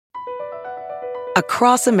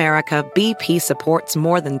Across America, BP supports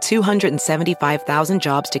more than 275,000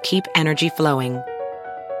 jobs to keep energy flowing.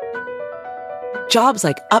 Jobs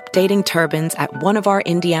like updating turbines at one of our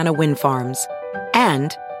Indiana wind farms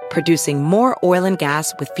and producing more oil and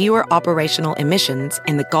gas with fewer operational emissions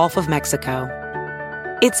in the Gulf of Mexico.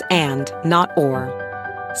 It's and, not or.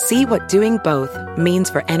 See what doing both means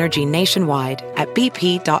for energy nationwide at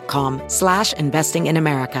bp.com/investing in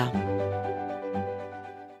America.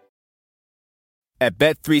 At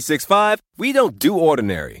Bet365, we don't do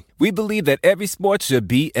ordinary. We believe that every sport should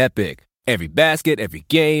be epic. Every basket, every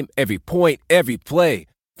game, every point, every play.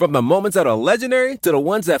 From the moments that are legendary to the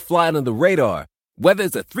ones that fly under the radar. Whether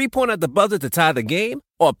it's a three-pointer at the buzzer to tie the game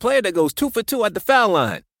or a player that goes 2 for 2 at the foul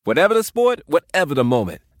line. Whatever the sport, whatever the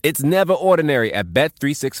moment. It's never ordinary at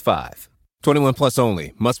Bet365. 21 plus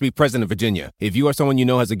only. Must be present in Virginia. If you or someone you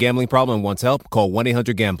know has a gambling problem and wants help, call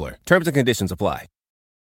 1-800-GAMBLER. Terms and conditions apply.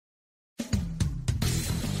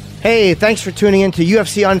 Hey, thanks for tuning in to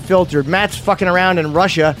UFC Unfiltered. Matt's fucking around in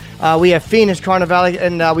Russia. We have Phoenix Carnivale,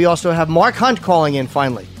 and we also have Mark Hunt calling in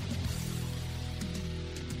finally.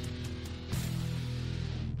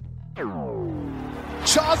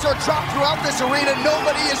 Jaws are dropped throughout this arena.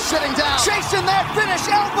 Nobody is sitting down. Chasing that finish.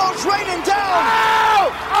 Elbows raining down.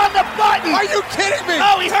 Oh! On the button. Are you kidding me?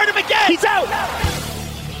 Oh, he hurt him again. He's out.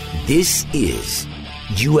 This is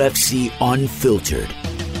UFC Unfiltered.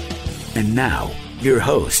 And now, your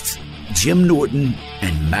hosts, Jim Norton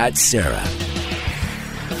and Matt Serra.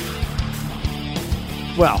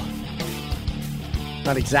 Well,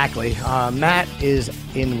 not exactly. Matt is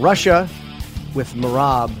in Russia with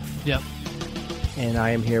Merab. Yep. And I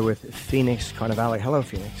am here with Phoenix Carnivale. Hello,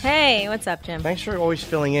 Phoenix. Hey, what's up, Jim? Thanks for always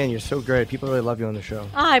filling in. You're so great. People really love you on the show.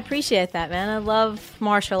 Oh, I appreciate that, man. I love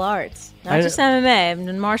martial arts. Not just MMA. I'm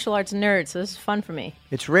a martial arts nerd, so this is fun for me.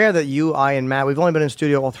 It's rare that you, I, and Matt, we've only been in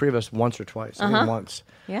studio, all three of us, once or twice. I think once.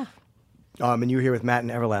 Yeah. And you were here with Matt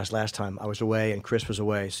and Everlast last time. I was away and Chris was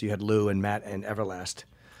away, so you had Lou and Matt and Everlast.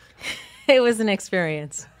 It was an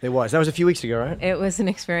experience. It was. That was a few weeks ago, right? It was an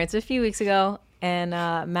experience a few weeks ago, and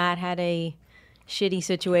Matt had a shitty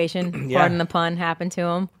situation, pardon the pun, happened to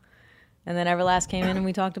him. And then Everlast came in and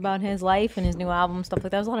we talked about his life and his new album, stuff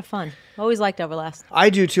like that. It was a lot of fun. Always liked Everlast. I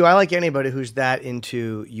do too. I like anybody who's that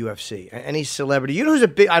into UFC. Any celebrity. You know who's a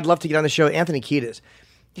big, I'd love to get on the show? Anthony Kiedis.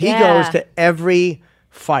 He goes to every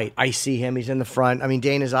fight. I see him. He's in the front. I mean,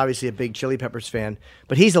 Dana's obviously a big Chili Peppers fan,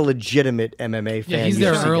 but he's a legitimate MMA fan. Yeah, he's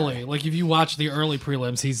there early. Like, if you watch the early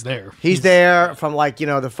prelims, he's there. He's there from, like,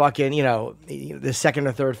 the fucking, the second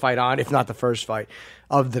or third fight on, if not the first fight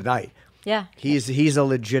of the night. Yeah. He's a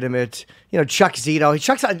legitimate, Chuck Zito.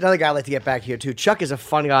 Chuck's another guy I like to get back here, too. Chuck is a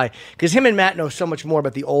fun guy because him and Matt know so much more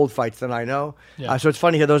about the old fights than I know. Yeah. So it's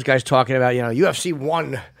funny to hear those guys talking about, UFC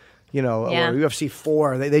 1, or UFC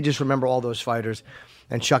 4. They just remember all those fighters.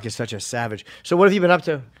 And Chuck is such a savage. So what have you been up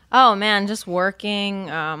to? Oh, man, just working,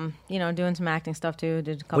 doing some acting stuff, too.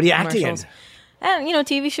 Did a couple What are you acting in? And,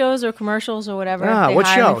 TV shows or commercials or whatever. What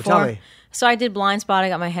show? Tell me. So I did Blind Spot. I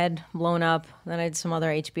got my head blown up. Then I did some other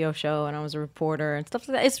HBO show, and I was a reporter and stuff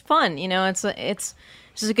like that. It's fun, It's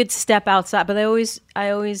just a good step outside. But I always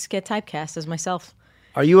get typecast as myself.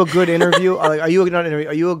 Are you a good interview? Are you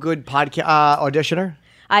a good podcast auditioner?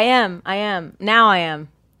 I am. Now I am.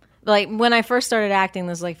 Like, when I first started acting,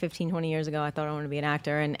 this was like 15, 20 years ago, I thought I wanted to be an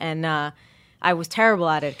actor, and I was terrible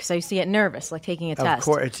at it because I used to get nervous, like taking a test. Of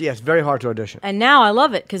course. It's very hard to audition. And now I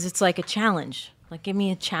love it because it's like a challenge. Like, give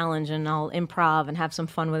me a challenge, and I'll improv and have some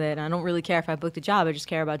fun with it. And I don't really care if I book the job. I just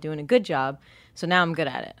care about doing a good job. So now I'm good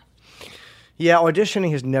at it. Yeah,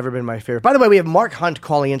 auditioning has never been my favorite. By the way, we have Mark Hunt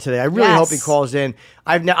calling in today. I really hope he calls in.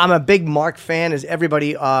 I'm a big Mark fan, as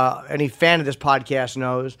everybody, any fan of this podcast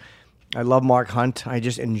knows. I love Mark Hunt. I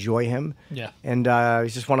just enjoy him. Yeah. And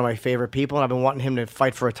he's just one of my favorite people. And I've been wanting him to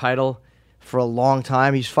fight for a title for a long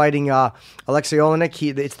time. He's fighting Alexei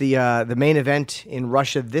Oleinik. It's the main event in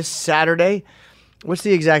Russia this Saturday. What's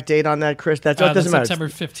the exact date on that, Chris? That doesn't matter. September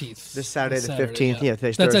 15th. This Saturday, the 15th. Yeah,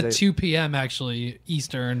 today's That's Thursday. at 2 p.m. actually,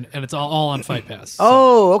 Eastern, and it's all on Fight Pass. So.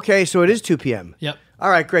 Oh, okay. So it is 2 p.m. Yep.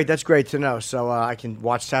 All right, great. That's great to know. So I can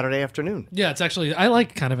watch Saturday afternoon. Yeah, it's actually, I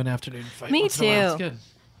like kind of an afternoon fight. Me once in a while. It's too. good.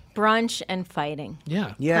 Brunch and fighting.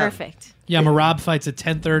 Yeah. Perfect. Yeah, Merab fights at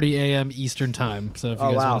 10:30 a.m. Eastern time. So if you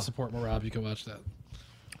guys want to support Merab, you can watch that.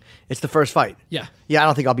 It's the first fight. Yeah. Yeah, I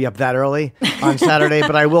don't think I'll be up that early on Saturday,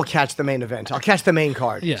 but I will catch the main event. I'll catch the main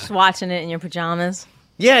card. Yeah. Just watching it in your pajamas.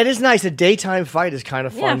 Yeah, it is nice. A daytime fight is kind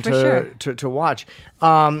of fun to watch.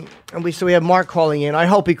 And we have Mark calling in. I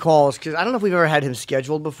hope he calls because I don't know if we've ever had him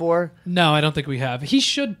scheduled before. No, I don't think we have. He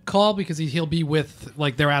should call because he'll be with,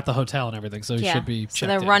 like, they're at the hotel and everything, so he should be checked So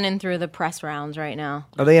they're in. running through the press rounds right now.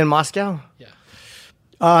 Are they in Moscow? Yeah.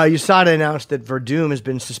 USADA announced that Verdum has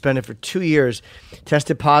been suspended for 2 years,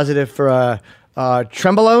 tested positive for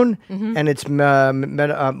Trenbolone, and it's it's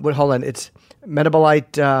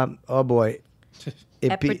metabolite. Oh boy,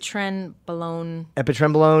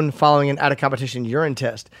 Epitrenbolone following an out-of-competition urine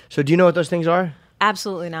test. So do you know what those things are?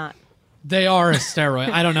 Absolutely not. They are a steroid.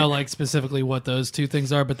 I don't know like specifically what those two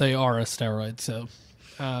things are, but they are a steroid. So,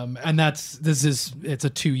 and it's a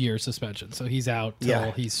 2-year suspension. So he's out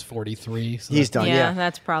till he's 43. So he's done. Yeah,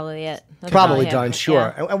 that's probably it. That's probably done.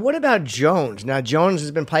 Sure. Yeah. And what about Jones? Now Jones has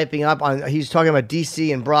been piping up on. He's talking about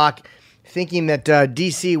DC and Brock, thinking that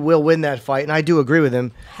DC will win that fight, and I do agree with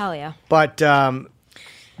him. Hell yeah. But.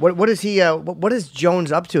 What is he? What is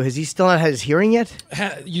Jones up to? Has he still not had his hearing yet?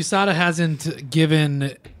 USADA hasn't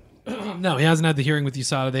given. No, he hasn't had the hearing with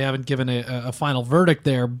USADA. They haven't given a final verdict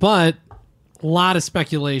there, but a lot of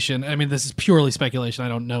speculation. I mean, this is purely speculation. I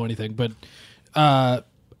don't know anything, but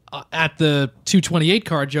at the 228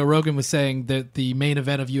 card, Joe Rogan was saying that the main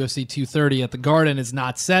event of UFC 230 at the Garden is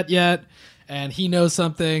not set yet. And he knows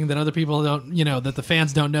something that other people don't, that the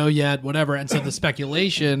fans don't know yet, whatever. And so the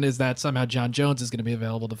speculation is that somehow John Jones is going to be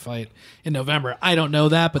available to fight in November. I don't know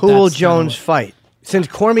that, but who will Jones fight? Since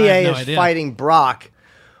Cormier is fighting Brock,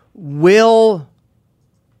 would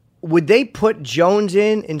they put Jones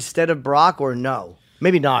in instead of Brock or no?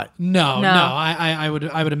 Maybe not. No. I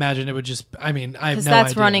would imagine it would just. I mean, I have no idea. Because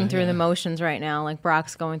that's running through the motions right now. Like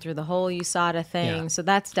Brock's going through the whole USADA thing, so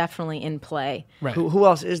that's definitely in play. Right. Who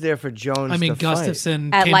else is there for Jones? I mean, to Gustafsson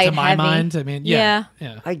fight? came to my mind. I mean, yeah.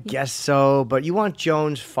 I guess so, but you want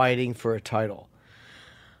Jones fighting for a title.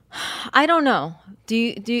 I don't know. Do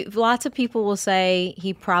you? Lots of people will say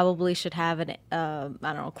he probably should have an I don't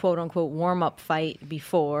know, quote unquote warm up fight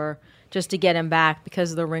before just to get him back because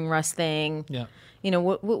of the ring rust thing. Yeah.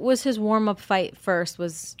 What was his warm up fight first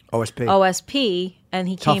was OSP, and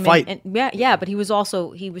he Tough came fight. in. And, but he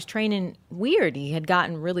was training weird. He had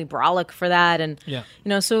gotten really brolic for that, and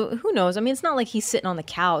so who knows? I mean, it's not like he's sitting on the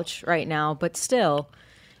couch right now, but still,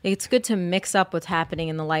 it's good to mix up what's happening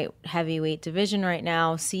in the light heavyweight division right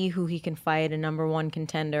now. See who he can fight, a number one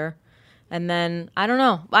contender. And then, I don't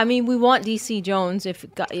know. I mean, we want DC Jones if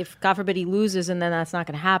God forbid he loses, and then that's not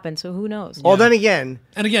going to happen. So who knows? Well, then again.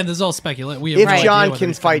 And again, this is all speculation. If John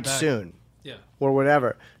can fight soon or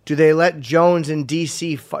whatever, do they let Jones and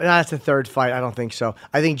DC fight? No, that's the third fight. I don't think so.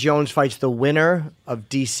 I think Jones fights the winner of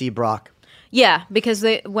DC Brock. Yeah, because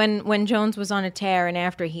when Jones was on a tear and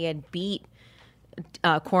after he had beat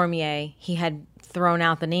Cormier, he had thrown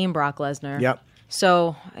out the name Brock Lesnar. Yep.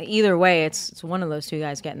 So either way, it's one of those two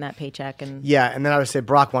guys getting that paycheck, and and then I would say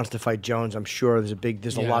Brock wants to fight Jones. I'm sure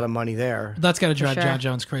there's a lot of money there. That's got to drive John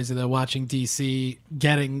Jones crazy though. Watching DC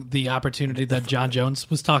getting the opportunity that John Jones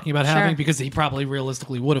was talking about having, because he probably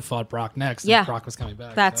realistically would have fought Brock next if Brock was coming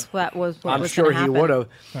back. That's what was. I'm was sure he would have.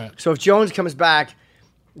 Right. So if Jones comes back,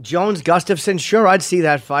 Jones Gustafsson, sure, I'd see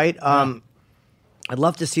that fight. I'd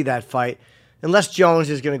love to see that fight, unless Jones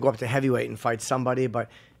is going to go up to heavyweight and fight somebody, but.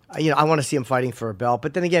 I want to see him fighting for a belt,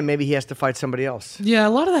 but then again, maybe he has to fight somebody else. Yeah, a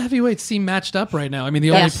lot of the heavyweights seem matched up right now. I mean,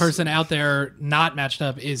 the only person out there not matched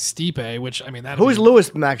up is Stipe, which, I mean, that who's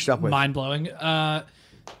Lewis matched up with? Mind-blowing. I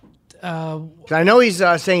know he's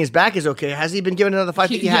saying his back is okay. Has he been given another fight?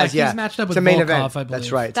 He has, He's matched up with Volkov, main event. I believe.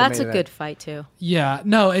 That's right. That's a good fight, too. Yeah.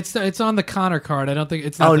 No, it's on the Conor card. I don't think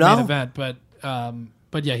it's not the main event, but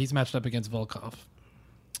yeah, he's matched up against Volkov.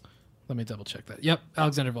 Let me double check that. Yep,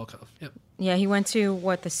 Alexander Volkov. Yep. Yeah, he went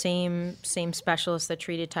to the same specialist that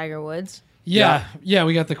treated Tiger Woods. Yeah.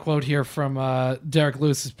 We got the quote here from Derek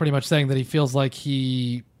Lewis is pretty much saying that he feels like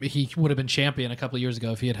he would have been champion a couple of years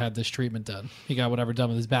ago if he had this treatment done. He got whatever done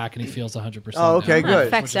with his back, and he feels 100%. Oh, okay, good. That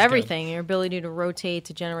affects everything. Your ability to rotate,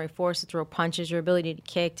 to generate force, to throw punches, your ability to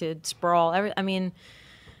kick, to sprawl.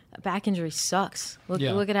 Back injury sucks. Look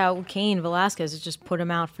at how Cain Velasquez has just put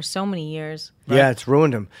him out for so many years. Right? Yeah, it's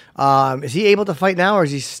ruined him. Is he able to fight now, or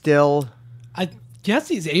is he still? I guess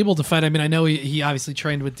he's able to fight. I mean, I know he obviously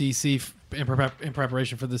trained with DC in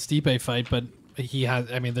preparation for the Stipe fight, but he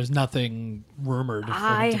has. I mean, there's nothing rumored. For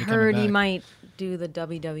him to be heard back. he might do the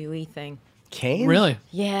WWE thing. Kane? Really?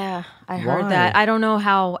 Yeah, I heard Why? that. I don't know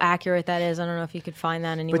how accurate that is. I don't know if you could find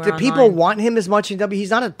that anywhere But do online. people want him as much in W? He's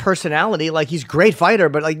not a personality. Like, he's a great fighter,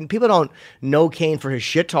 but like people don't know Kane for his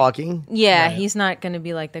shit talking. Yeah, he's not going to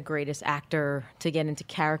be like the greatest actor to get into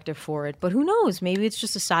character for it. But who knows? Maybe it's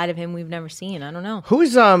just a side of him we've never seen. I don't know.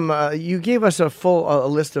 Who's you gave us a full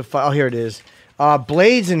list of oh, here it is.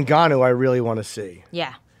 Blades and Ngannou I really want to see.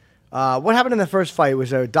 Yeah. What happened in the first fight?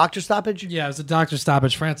 Was there a doctor stoppage? Yeah, it was a doctor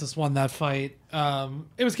stoppage. Francis won that fight.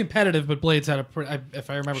 It was competitive, but Blades had if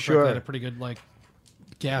I remember correctly, had a pretty good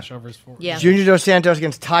gash over his forehead. Yeah. Junior Dos Santos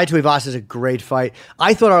against Tai Tuivasa is a great fight.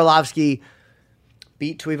 I thought Arlovsky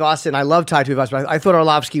beat Tuivasa, and I love Tai Tuivasa, but I thought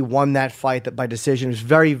Arlovsky won that fight by decision. It was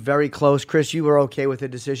very, very close. Chris, you were okay with the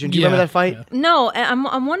decision. Do you remember that fight? Yeah. No,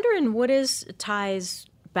 I'm wondering what is Ty's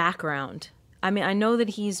background. I mean, I know that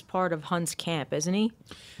he's part of Hunt's camp, isn't he?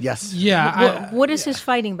 Yes. Yeah. What is his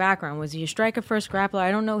fighting background? Was he a striker first, grappler?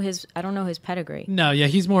 I don't know his pedigree. No, yeah,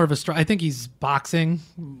 he's more of a I think he's boxing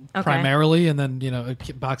primarily, and then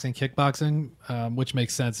boxing, kickboxing, which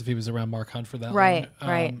makes sense if he was around Mark Hunt for that. Right, long.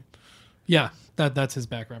 right. Yeah, that's his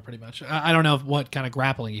background pretty much. I don't know what kind of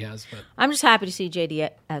grappling he has, but I'm just happy to see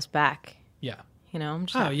JDS back. yeah. I'm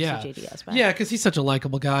just happy to see JDS back. Yeah, because he's such a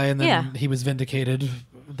likable guy, and then he was vindicated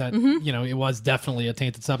that it was definitely a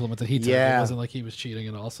tainted supplement that he took. Yeah. It wasn't like he was cheating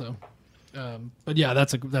at all. So, but yeah,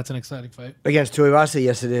 that's an exciting fight. Against Tuivasa,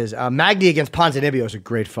 yes, it is. Magny against Ponzinibbio is a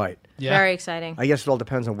great fight. Yeah, Very exciting. I guess it all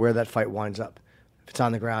depends on where that fight winds up. If it's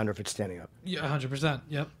on the ground or if it's standing up. Yeah, 100%.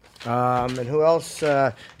 Yep. And who else?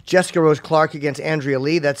 Jessica Rose Clark against Andrea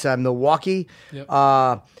Lee. That's Milwaukee. Yep.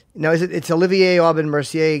 Now, it's Olivier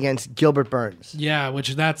Aubin-Mercier against Gilbert Burns. Yeah,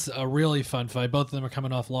 that's a really fun fight. Both of them are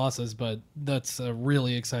coming off losses, but that's a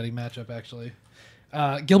really exciting matchup, actually.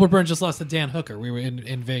 Gilbert Burns just lost to Dan Hooker. We were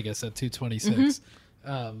in Vegas at 226.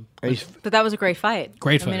 But that was a great fight.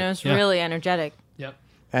 Great fight. I mean, it was really energetic. Yep.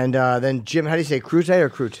 And then Jim, how do you say, Crute or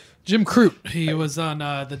Crute? Jim Crute. He was on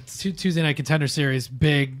the Tuesday Night Contender Series.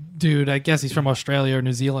 Big dude. I guess he's from Australia or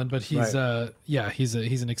New Zealand, but he's he's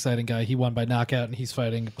an exciting guy. He won by knockout, and he's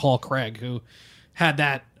fighting Paul Craig, who had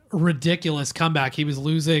that ridiculous comeback. He was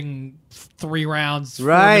losing 3 rounds, 4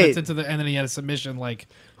 minutes into and then he had a submission.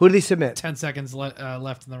 Who did he submit? 10 seconds left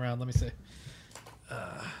in the round. Let me see.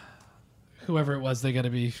 Whoever it was, they got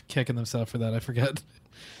to be kicking themselves for that. I forget.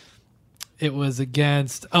 It was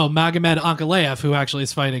against Magomed Ankalaev, who actually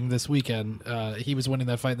is fighting this weekend. He was winning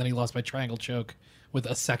that fight, and then he lost by triangle choke with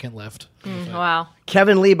a second left. Wow.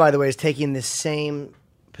 Kevin Lee, by the way, is taking the same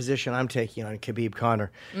position I'm taking on Khabib Conor.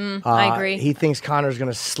 I agree. He thinks Conor's going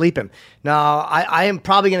to sleep him. Now, I am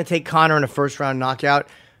probably going to take Conor in a first-round knockout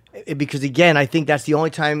because, again, I think that's the only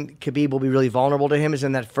time Khabib will be really vulnerable to him is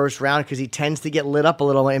in that first round because he tends to get lit up a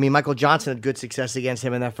little. I mean, Michael Johnson had good success against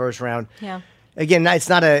him in that first round. Yeah. Again, it's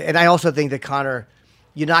not and I also think that Conor,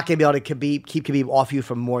 you're not going to be able to keep Khabib off you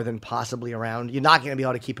for more than possibly a round. You're not going to be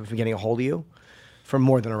able to keep him from getting a hold of you for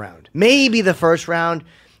more than a round. Maybe the first round,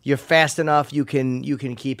 you're fast enough, you can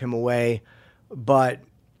keep him away, but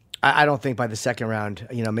I don't think by the second round,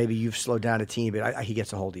 maybe you've slowed down a teeny bit, he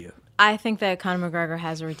gets a hold of you. I think that Conor McGregor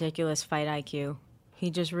has a ridiculous fight IQ. He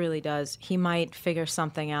just really does. He might figure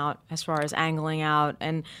something out as far as angling out,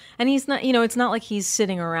 and he's not. It's not like he's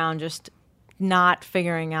sitting around just not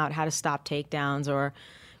figuring out how to stop takedowns, or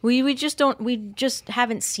we just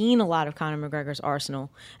haven't seen a lot of Conor McGregor's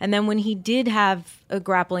arsenal. And then when he did have a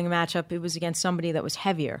grappling matchup, it was against somebody that was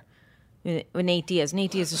heavier. Nate Diaz.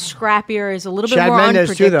 Nate Diaz is scrappier, is a little bit more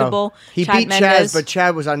Mendes unpredictable. Too, though. He beat Chad, but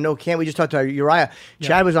Chad was on no camp. We just talked to Uriah. Yeah.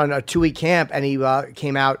 Chad was on a 2-week camp, and he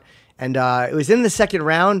came out. And it was in the second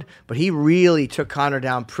round, but he really took Conor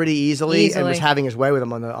down pretty easily. And was having his way with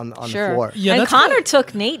him on the floor. Yeah, and Conor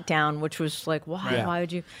took Nate down, which was like, why? Yeah. Why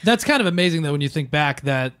would you? That's kind of amazing, though, when you think back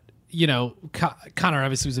that, Conor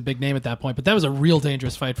obviously was a big name at that point, but that was a real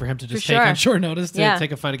dangerous fight for him to just take on short notice to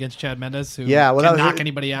take a fight against Chad Mendes, who can knock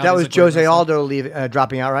anybody out. That was Jose Aldo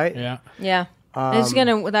dropping out, right? Yeah. Yeah.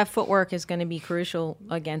 That footwork is going to be crucial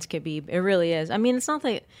against Khabib. It really is. I mean, it's not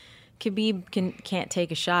that Khabib can't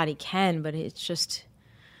take a shot. He can, but it's just,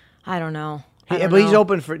 I don't know. But he's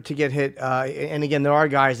open to get hit. And again, there are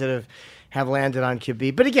guys that have landed on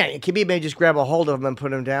Khabib. But again, Khabib may just grab a hold of him and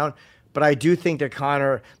put him down. But I do think that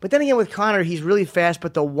Conor. But then again, with Conor, he's really fast.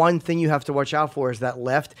 But the one thing you have to watch out for is that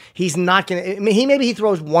left. He's not going to. I mean, maybe he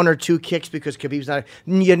throws 1 or 2 kicks because Khabib's not.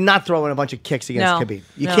 You're not throwing a bunch of kicks against Khabib.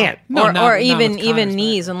 You can't. Or even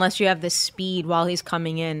knees, unless you have the speed while he's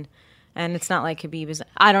coming in. And it's not like Khabib is.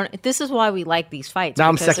 This is why we like these fights. Now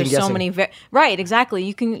I'm because second there's so guessing. many. Right, exactly.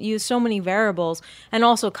 You can use so many variables, and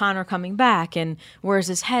also Conor coming back, and where's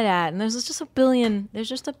his head at? And there's just a billion. There's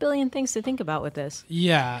just a billion things to think about with this.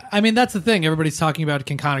 Yeah, I mean that's the thing. Everybody's talking about,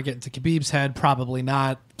 can Conor get into Khabib's head? Probably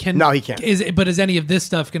not. No, he can't. But is any of this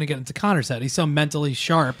stuff going to get into Conor's head? He's so mentally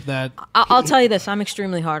sharp that I'll tell you this: I'm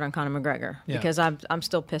extremely hard on Conor McGregor Yeah. because I'm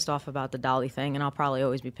still pissed off about the Dolly thing, and I'll probably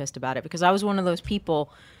always be pissed about it because I was one of those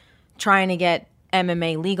people trying to get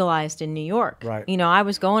MMA legalized in New York. Right. You know, I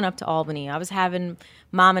was going up to Albany. I was having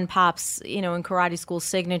mom and pops, you know, in karate school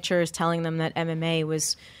signatures telling them that MMA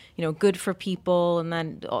was, you know, good for people, and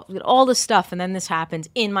then all this stuff. And then this happens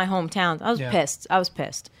in my hometown. I was pissed. I was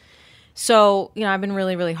pissed. So, you know, I've been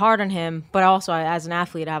really, really hard on him, but also as an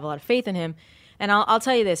athlete, I have a lot of faith in him. And I'll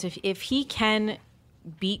tell you this, if he can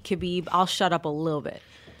beat Khabib, I'll shut up a little bit.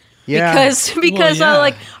 Yeah. Because yeah. I'm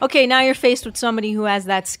like, okay, now you're faced with somebody who has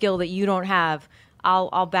that skill that you don't have.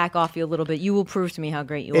 I'll back off you a little bit. You will prove to me how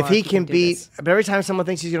great you are. If he you can do beat, this. but every time someone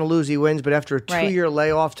thinks he's going to lose, he wins. But after a Right. 2-year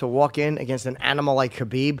layoff to walk in against an animal like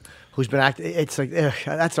Khabib, who's been acting, it's like,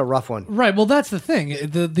 that's a rough one. right. Well, that's the thing.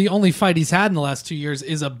 The only fight he's had in the last 2 years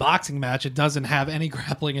is a boxing match. It doesn't have any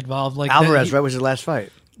grappling involved. Like Alvarez, right, was his last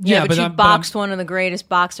fight. Yeah, but you I'm- boxed one of the greatest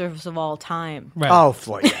boxers of all time. Right. Oh,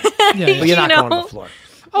 Floyd. Yeah. yeah, yeah. But you're not You going know? to the floor.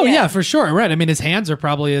 Oh yeah, for sure. Right. I mean, his hands are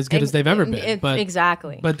probably as good as they've ever been.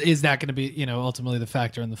 Exactly. But is that going to be, you know, ultimately the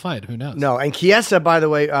factor in the fight? Who knows? No, and Chiesa, by the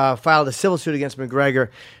way, filed a civil suit against McGregor.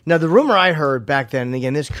 Now, the rumor I heard back then, and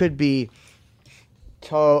again, this could be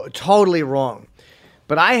totally wrong,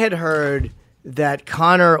 but I had heard that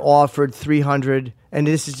Conor offered 300, and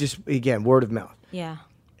this is just, again, word of mouth. Yeah.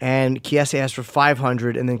 And Chiesa asked for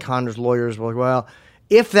 500, and then Conor's lawyers were like, well,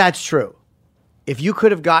 if that's true, if you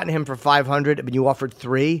could have gotten him for 500, but you offered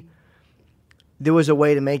 3, there was a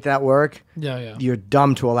way to make that work. Yeah. You're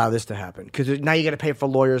dumb to allow this to happen because now you got to pay for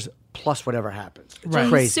lawyers plus whatever happens. It's Right.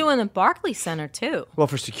 crazy. He's suing the Barclays Center too. Well,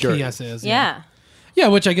 for security. Chiesa is. Yeah. Yeah,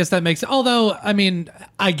 which I guess that makes. Although, I mean,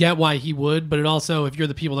 I get why he would, but it also, if you're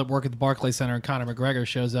the people that work at the Barclays Center and Conor McGregor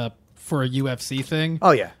shows up for a UFC thing,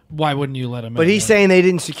 Oh, yeah. why wouldn't you let him? But in he's there? saying they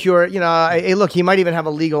didn't secure, hey, look, he might even have a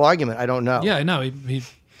legal argument. I don't know. Yeah, no, he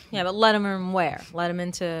Yeah, but let him in where? Let him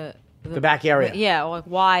into The back area. Yeah, like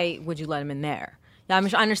why would you let him in there? I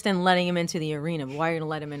understand letting him into the arena, but why are you going to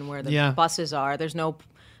let him in where the buses are? There's no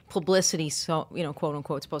publicity, so quote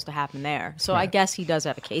unquote, supposed to happen there. So I guess he does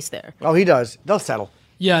have a case there. Oh, he does. They'll settle.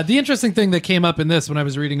 Yeah, the interesting thing that came up in this when I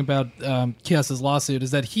was reading about Chiesa's lawsuit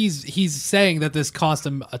is that he's saying that this cost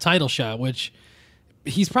him a title shot, which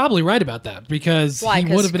he's probably right about that because Why?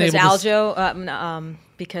 he would have been able Aljo,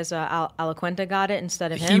 because Alaquenta got it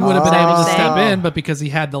instead of him. he would have been able to Saying- step in, but because he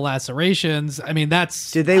had the lacerations, I mean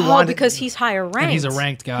that's Did they Oh, want because he's higher ranked. he's a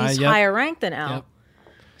ranked guy, He's yep. higher ranked than Al. Yep.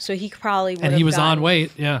 So he probably would and have he was gotten, on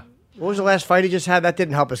weight. Yeah, What was the last fight he just had? That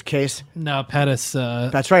didn't help his case. no, Pettis.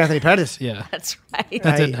 That's right, Anthony Pettis. Yeah, That's right.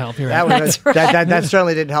 that didn't help. You're That, right. was that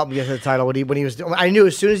certainly didn't help him get to the title. When he was, I knew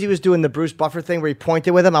as soon as he was doing the Bruce Buffer thing where he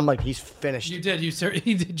pointed with him, I'm like, he's finished. You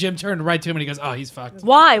did. Jim turned right to him and he goes, "Oh, he's fucked."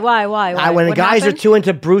 Why? When the What guys happened? are too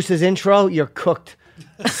into Bruce's intro, you're cooked.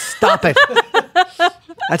 Stop it.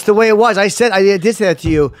 That's the way it was. I did say that to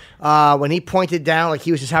you when he pointed down, like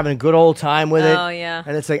he was just having a good old time with it. Oh, yeah.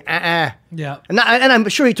 And it's like, Yeah. And I'm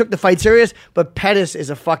sure he took the fight serious, but Pettis is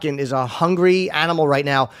a hungry animal right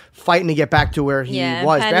now, fighting to get back to where he Yeah,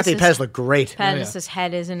 was. Pettis Anthony is- Pettis looked great. Pettis'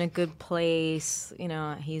 head is in a good place.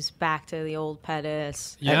 He's back to the old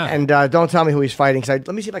Pettis. Yeah. And don't tell me who he's fighting. Let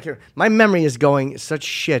me see if I can. My memory is going such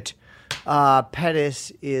shit.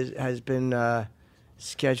 Pettis has been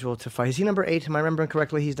scheduled to fight. Is he number 8? Am I remembering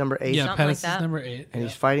correctly? He's number 8. yeah, Something Pettis like is that. number 8. And yeah.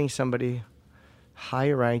 he's fighting somebody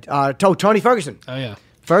higher ranked. Tony Ferguson. Oh yeah.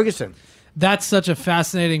 Ferguson. That's such a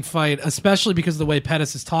fascinating fight, especially because of the way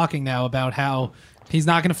Pettis is talking now about how he's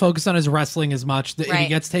not going to focus on his wrestling as much. If he Right.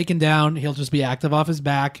 gets taken down, he'll just be active off his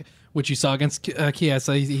back, which you saw against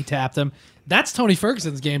Chiesa. He tapped him. That's Tony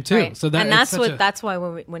Ferguson's game too. Right. So that's why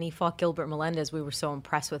when he fought Gilbert Melendez, we were so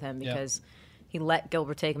impressed with him Yeah. because he let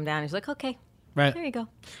Gilbert take him down. He's like, okay, right. there you go.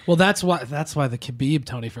 Well, that's why the Khabib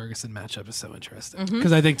Tony Ferguson matchup is so interesting Mm-hmm.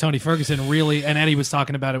 because I think Tony Ferguson really, and Eddie was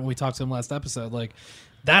talking about it when we talked to him last episode. Like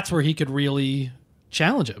that's where he could really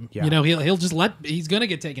challenge him. Yeah. He'll just he's going to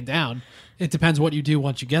get taken down. It depends what you do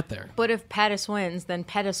once you get there. But if Pettis wins, then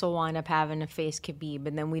Pettis will wind up having to face Khabib,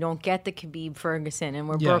 and then we don't get the Khabib Ferguson, and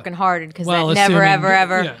we're Yeah. brokenhearted because Well, that never, assuming-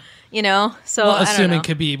 ever, yeah. So Well, I don't assuming know.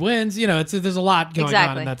 Khabib wins, there's a lot going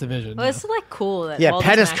on in that division. Well, it's like cool. That Yeah, all these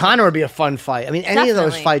Pettis matches- Conor would be a fun fight. I mean, any of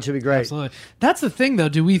those Definitely. fights would be great. Absolutely. That's the thing, though.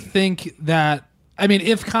 Do we think that? I mean,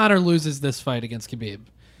 if Conor loses this fight against Khabib,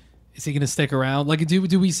 Is he going to stick around? Like, do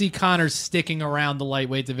we see Conor sticking around the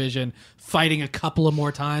lightweight division, fighting a couple of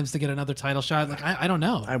more times to get another title shot? Like, I don't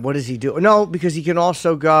know. What does he do? No, because he can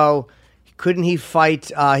also go. Couldn't he fight?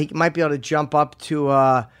 He might be able to jump up to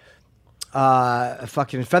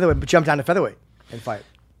fucking featherweight, jump down to featherweight and fight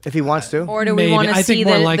if he wants to. Or do we want to see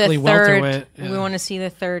the third? We want to see the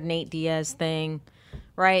third Nate Diaz thing.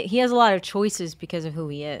 Right, he has a lot of choices because of who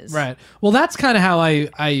he is. Right. Well, that's kind of how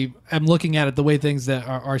I am looking at it. The way things that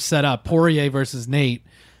are set up, Poirier versus Nate.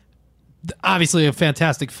 Obviously, a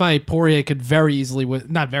fantastic fight. Poirier could very easily,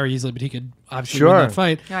 not very easily, but he could obviously win that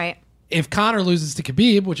fight. Right. If Conor loses to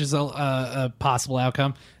Khabib, which is a possible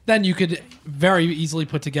outcome, then you could very easily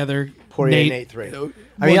put together Poirier Nate 3.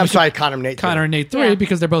 I'm sorry, Conor Nate 3. Conor and Nate 3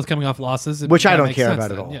 because they're both coming off losses. Which I don't care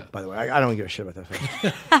about at all, by the way. I don't give a shit about that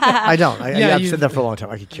fight. I don't. I've said that for a long time.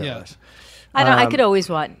 I could care less. I could always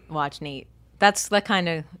watch Nate. That's the kind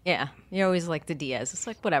of, you're always like the Diaz. It's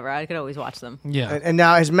like, whatever, I could always watch them. Yeah. And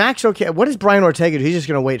now, is Max okay? What does Brian Ortega do? He's just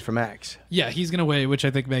going to wait for Max. Yeah, he's going to wait, which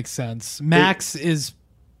I think makes sense. Max is...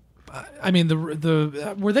 I mean,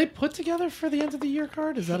 the were they put together for the end of the year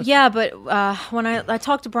card? Is that but when I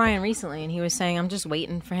talked to Brian recently, and he was saying I'm just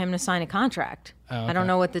waiting for him to sign a contract. Oh, okay. I don't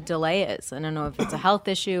know what the delay is. I don't know if it's a health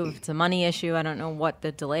issue, if it's a money issue. I don't know what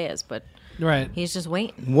the delay is, but he's just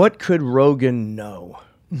waiting. What could Rogan know?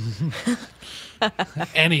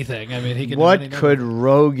 Anything. I mean, he could. What could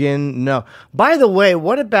Rogan know? By the way,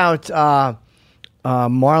 what about Marlon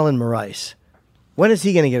Moraes? When is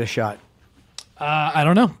he going to get a shot? I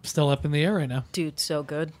don't know. Still up in the air right now. Dude's so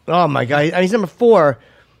good. Oh, my God. He's number 4.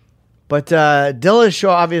 But Dillashaw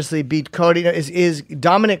obviously beat Cody. Is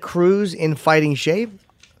Dominic Cruz in fighting shape?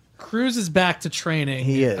 Cruz is back to training.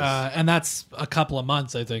 He is. And that's a couple of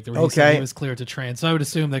months, I think. He was cleared to train. So I would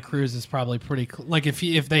assume that Cruz is probably pretty... Like,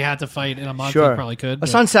 if they had to fight in a month, he probably could.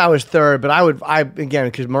 Assunção is 3rd, but again,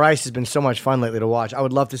 because Moraes has been so much fun lately to watch, I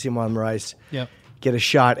would love to see Marlon Moraes. Yep. Get a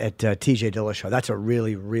shot at TJ Dillashaw. That's a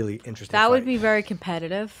really, really interesting fight. That would be very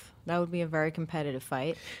competitive. That would be a very competitive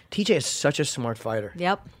fight. TJ is such a smart fighter.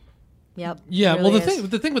 Yep. Yeah, really well,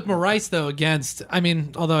 the thing with Moraes, though,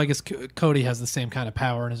 although I guess Cody has the same kind of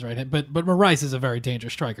power in his right hand, but Moraes is a very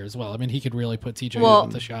dangerous striker as well. I mean, he could really put TJ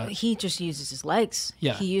with the shot. He just uses his legs.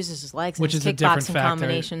 Yeah. He uses his legs. Which and is a different kickboxing factor.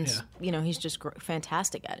 combinations. Yeah. He's just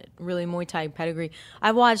fantastic at it. Really Muay Thai pedigree.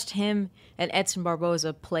 I watched him and Edson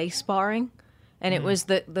Barboza play sparring. And it was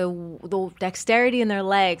the dexterity in their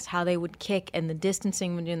legs, how they would kick, and the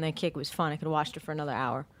distancing when they kick was fun. I could have watched it for another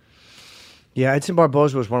hour. Yeah, Edson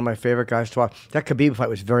Barboza was one of my favorite guys to watch. That Khabib fight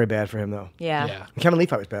was very bad for him, though. Yeah. And Kevin Lee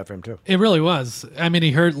fight was bad for him, too. It really was. I mean, he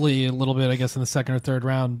hurt Lee a little bit, I guess, in the second or third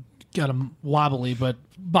round. Got him wobbly, but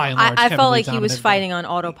by and large, I felt like he was fighting on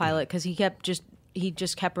autopilot because he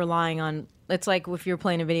just kept relying on... It's like if you're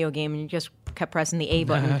playing a video game and you just kept pressing the A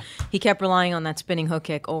button. He kept relying on that spinning hook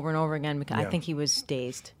kick over and over again because I think he was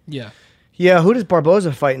dazed. Yeah. Yeah, who does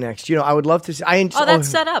Barboza fight next? I would love to see. That's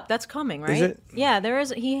set up. That's coming, right? Is it? Yeah, there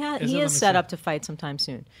is. He is set up to fight sometime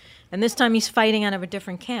soon, and this time he's fighting out of a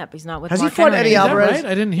different camp. He's not with. Has Mark he fought Henry. Eddie Alvarez? Right?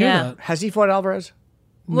 I didn't hear that. Has he fought Alvarez?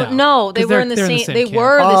 No, they were in the same. They camp.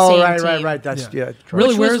 were the same team. Right. That's correct.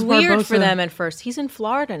 Really, which was weird Barboza? for them at first. He's in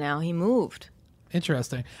Florida now. He moved.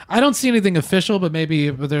 Interesting. I don't see anything official, but maybe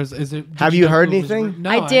there's. Is it? Have you heard anything? No,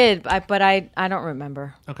 I did, but I don't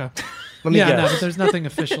remember. Okay. Let me guess. No, but there's nothing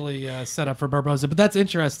officially set up for Barboza. But that's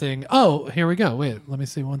interesting. Oh, here we go. Wait, let me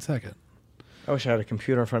see 1 second. I wish I had a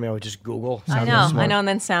computer in front of me. I would just Google. I know, and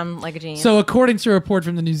then sound like a genius. So, according to a report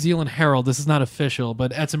from the New Zealand Herald, this is not official,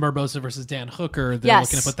 but Edson Barboza versus Dan Hooker. They're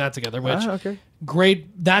looking to put that together. Which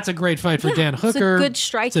great. That's a great fight for Dan Hooker. It's a good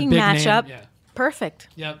striking matchup. Yeah. Perfect.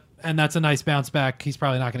 Yep. And that's a nice bounce back. He's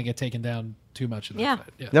probably not going to get taken down too much in that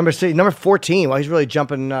fight. Yeah. Number 14. Well, he's really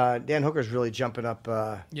jumping. Dan Hooker's really jumping up.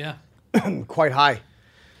 Quite high.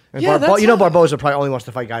 And Barboza probably only wants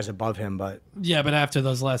to fight guys above him, but but after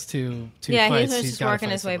those last two yeah, fights, he's just working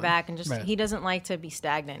his way back, and right. He doesn't like to be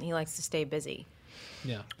stagnant. He likes to stay busy.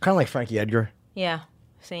 Yeah, kind of like Frankie Edgar. Yeah,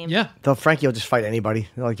 same. Yeah, Frankie will just fight anybody.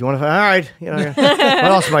 They're like, you want to fight? All right,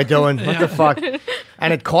 what else am I doing? What the fuck?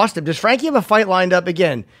 And it cost him. Does Frankie have a fight lined up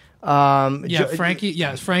again? Frankie.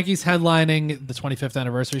 Yeah, Frankie's headlining the 25th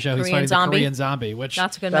anniversary show. He's fighting the Korean Zombie, which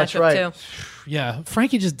that's a good matchup too. Yeah,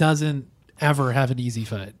 Frankie just doesn't ever have an easy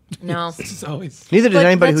fight. No, it's always. Neither does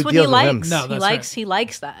anybody who deals with him. No, he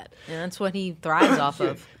likes that, and that's what he thrives off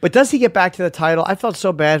of. But does he get back to the title? I felt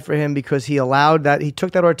so bad for him because he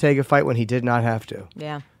took that Ortega fight when he did not have to.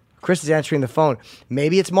 Yeah. Chris is answering the phone.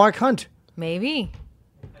 Maybe it's Mark Hunt. Maybe.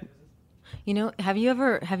 Have you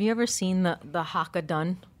ever seen the Haka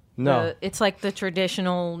Dun? No. It's like the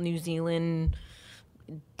traditional New Zealand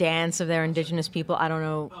dance of their indigenous people. I don't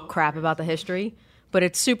know crap about the history, but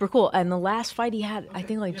it's super cool. And the last fight he had, I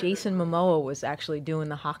think like Jason Momoa was actually doing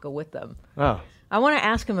the haka with them. Oh. I want to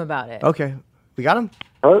ask him about it. Okay. We got him?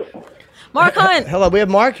 Hello? Mark Hunt. Hello, we have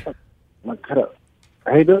Mark.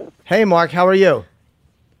 How you doing? Hey, Mark, how are you?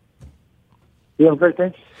 Yeah, I'm great,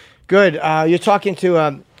 thanks. Good. You're talking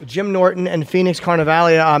to Jim Norton and Phoenix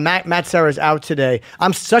Carnavalia. Matt Serra's out today.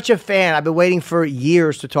 I'm such a fan. I've been waiting for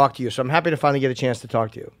years to talk to you, so I'm happy to finally get a chance to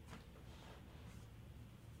talk to you.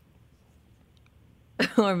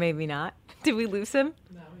 Or maybe not. Did we lose him?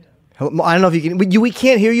 I don't know if you can. We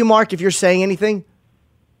can't hear you, Mark, if you're saying anything.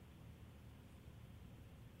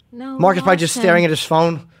 No. Mark is probably just staring at his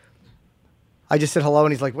phone. I just said hello,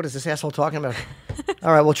 and he's like, what is this asshole talking about?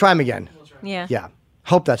 All right, we'll try him again. Yeah. Yeah.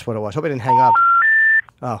 Hope that's what it was. Hope I didn't hang up.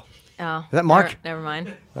 Oh. Oh. Is that Mark? Never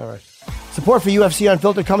mind. All right. Support for UFC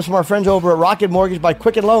Unfiltered comes from our friends over at Rocket Mortgage by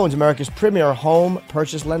Quicken Loans, America's premier home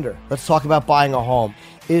purchase lender. Let's talk about buying a home.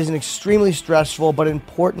 It is an extremely stressful but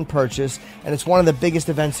important purchase, and it's one of the biggest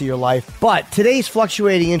events of your life. But today's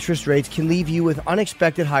fluctuating interest rates can leave you with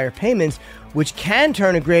unexpected higher payments, which can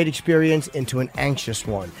turn a great experience into an anxious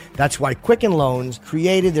one. That's why Quicken Loans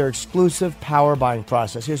created their exclusive power buying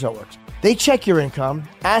process. Here's how it works. They check your income,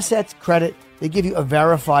 assets, credit. They give you a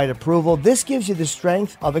verified approval. This gives you the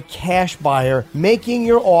strength of a cash buyer, making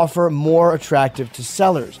your offer more attractive to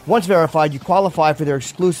sellers. Once verified, you qualify for their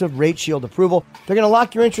exclusive Rate Shield approval. They're going to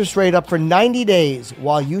lock your interest rate up for 90 days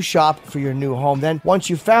while you shop for your new home. Then, once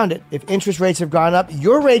you've found it, if interest rates have gone up,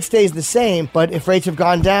 your rate stays the same. But if rates have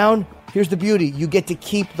gone down, here's the beauty. You get to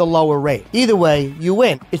keep the lower rate. Either way, you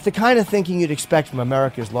win. It's the kind of thinking you'd expect from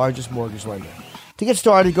America's largest mortgage lender. To get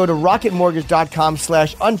started, go to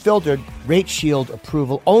rocketmortgage.com/unfiltered. Rate Shield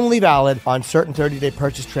approval only valid on certain 30-day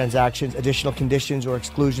purchase transactions. Additional conditions or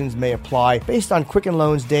exclusions may apply based on Quicken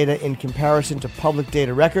Loans data in comparison to public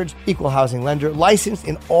data records. Equal housing lender. Licensed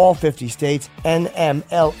in all 50 states.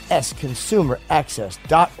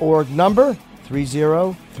 NMLSconsumeraccess.org. Number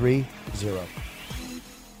 3030.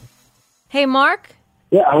 Hey, Mark.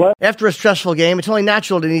 Yeah, hello? After a stressful game, it's only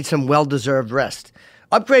natural to need some well-deserved rest.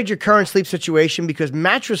 Upgrade your current sleep situation because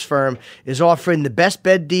Mattress Firm is offering the best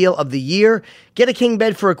bed deal of the year. Get a king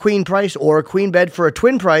bed for a queen price or a queen bed for a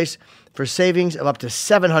twin price for savings of up to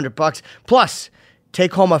 $700. Plus,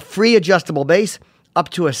 take home a free adjustable base up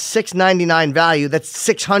to a $699 value. That's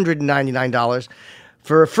 $699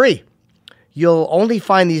 for free. You'll only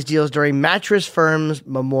find these deals during Mattress Firm's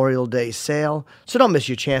Memorial Day sale, so don't miss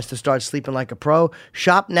your chance to start sleeping like a pro.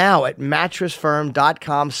 Shop now at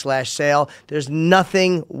mattressfirm.com/sale. There's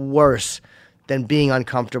nothing worse than being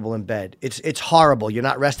uncomfortable in bed. It's horrible. You're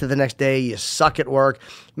not rested the next day. You suck at work.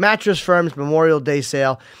 Mattress Firm's Memorial Day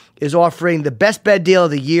sale is offering the best bed deal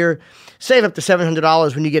of the year. Save up to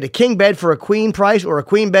 $700 when you get a king bed for a queen price or a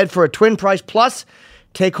queen bed for a twin price. Plus,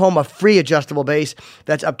 take home a free adjustable base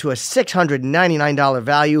that's up to a $699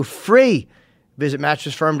 value. Free. Visit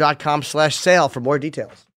mattressfirm.com/sale for more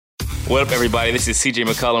details. What up, everybody? This is CJ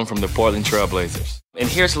McCollum from the Portland Trail Blazers. And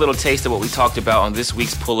here's a little taste of what we talked about on this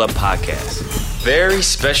week's Pull Up podcast. Very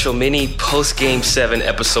special mini post-Game 7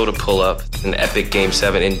 episode of Pull Up, an epic Game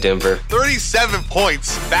 7 in Denver. 37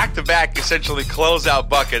 points, back-to-back, essentially closeout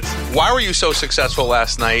buckets. Why were you so successful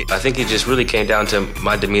last night? I think it just really came down to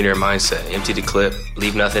my demeanor and mindset. Empty the clip,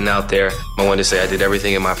 leave nothing out there. I wanted to say I did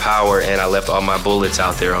everything in my power, and I left all my bullets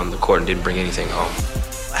out there on the court and didn't bring anything home.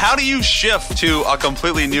 How do you shift to a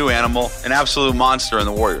completely new animal, an absolute monster in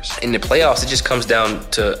the Warriors? In the playoffs, it just comes down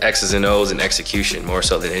to X's and O's and execution more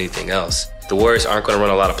so than anything else. The Warriors aren't going to run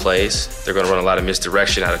a lot of plays. They're going to run a lot of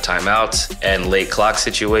misdirection out of timeouts and late clock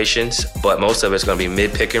situations, but most of it's going to be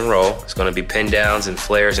mid-pick and roll. It's going to be pin downs and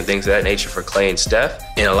flares and things of that nature for Klay and Steph,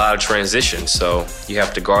 and a lot of transition. So you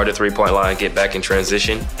have to guard the three-point line, get back in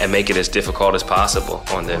transition, and make it as difficult as possible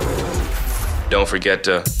on them. Don't forget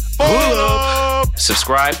to pull up.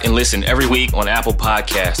 Subscribe and listen every week on Apple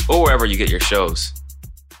Podcasts or wherever you get your shows.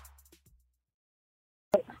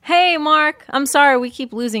 Hey, Mark. I'm sorry we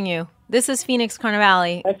keep losing you. This is Phoenix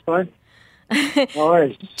Carnavalia. That's fine. All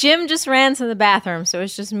right. Jim just ran to the bathroom, so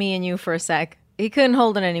it's just me and you for a sec. He couldn't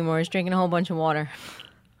hold it anymore. He's drinking a whole bunch of water.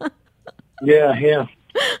 Yeah.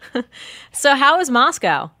 So how is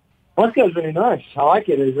Moscow? Moscow's really nice. I like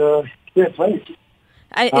it. It's a good place.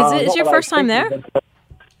 Is your first time there?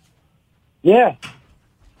 Yeah.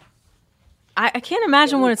 I can't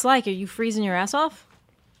imagine what it's like. Are you freezing your ass off?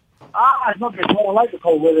 It's not good. I like the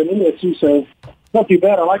cold weather in there too, so it's not too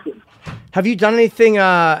bad. I like it. Have you done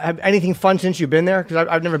anything fun since you've been there? Because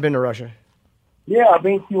I've never been to Russia. Yeah, I've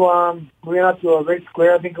been to, we went out to a Red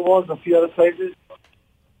Square, I think it was, a few other places.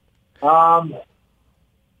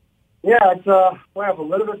 Yeah, it's well, a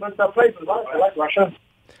little bit messed up place. I like Russia.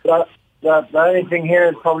 But the only thing here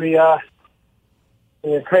is probably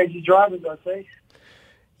crazy drivers, I'd say.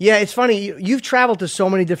 Yeah, it's funny. You've traveled to so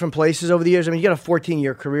many different places over the years. I mean, you got a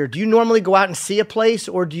 14-year career. Do you normally go out and see a place,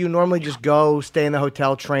 or do you normally just go, stay in the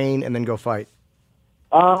hotel, train, and then go fight?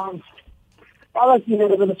 I like to have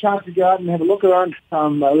a bit of chance to go out and have a look around a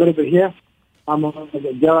little bit here. I'm going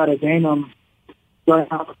to go out again. I'm going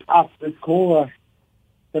out after this call.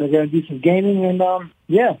 Going to go and do some gaming, and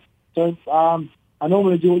yeah. So I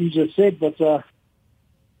normally do what you just said, but this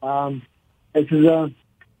is a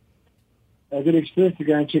good experience to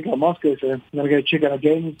go and check out Moscow. So I'm going to go check out a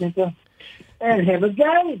gaming center and have a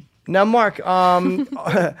game. Now, Mark,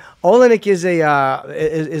 Olenek is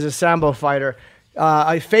a Sambo fighter.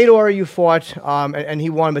 Fedor you fought, and he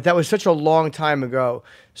won, but that was such a long time ago.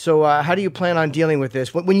 So how do you plan on dealing with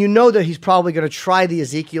this? When you know that he's probably going to try the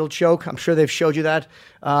Ezekiel choke, I'm sure they've showed you that.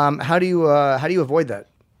 How do you avoid that?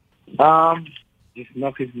 Just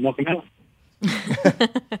knock him out.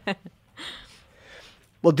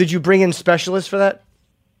 Well, did you bring in specialists for that?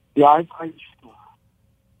 Yeah,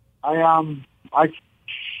 I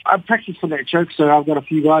practice for that choke, so I've got a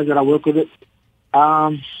few guys that I work with it.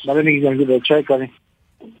 I don't think he's going to get that choke, I think,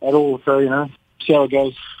 at all. So, see how it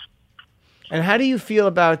goes. And how do you feel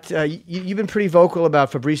about, you've been pretty vocal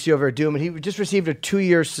about Fabricio Verdum, and he just received a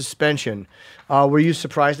 2-year suspension. Were you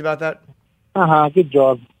surprised about that? Good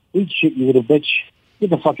job. Eat shit, you little bitch. Get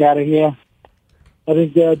the fuck out of here. I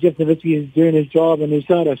think Jeff Nowitzki is doing his job on his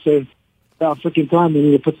side. So about freaking time we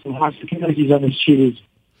need to put some high securities on these cheaters.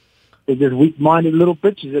 They're just weak-minded little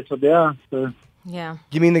bitches. That's what they are. So. Yeah.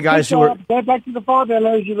 You mean the guys who are... Go back to the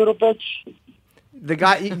fatherland, you little bitch. The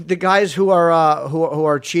guys who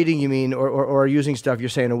are cheating, you mean, or are using stuff, you're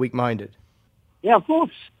saying are weak-minded? Yeah, of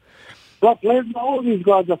course. Brock Lesnar, all these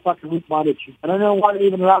guys are fucking weak-minded. I don't know why they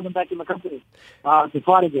even allow them back in the company to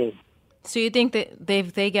fight again. So you think that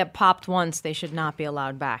if they get popped once, they should not be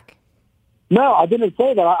allowed back? No, I didn't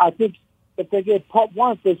say that. I think if they get popped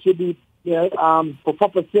once, they should be, for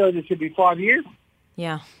proper steroids, it should be 5 years.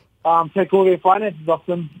 Yeah. Take all their finances off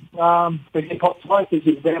them. If they get popped twice, they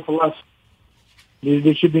should be banned for life.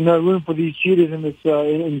 There should be no room for these cheaters in this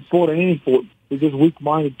in sport, in any sport. They're just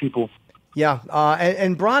weak-minded people. Yeah,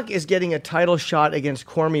 and Brock is getting a title shot against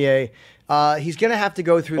Cormier. He's going to have to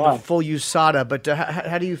go through the full USADA, but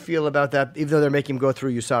how do you feel about that, even though they're making him go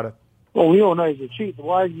through USADA? Well, we all know he's a cheat.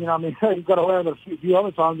 Why, he's got away with it a few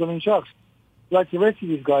other times. Shucks. Like the rest of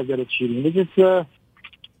these guys that are cheating. They just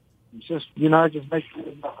makes...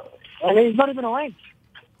 I mean, he's not even ranked.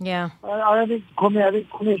 Yeah. I don't think Cormier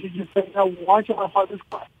should just say, why should I fight this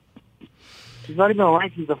guy? He's not even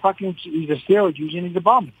ranked. He's a steroid user and he's a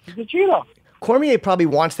bum. He's a cheater. Cormier probably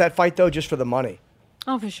wants that fight, though, just for the money.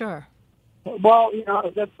 Oh, for sure. Well,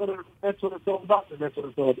 that's what it's all about. That's what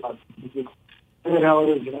it's all about. How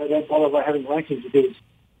it is. That's all about having rankings to do.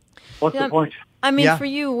 What's the point? I mean, for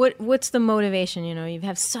you, what's the motivation? You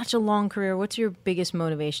have such a long career. What's your biggest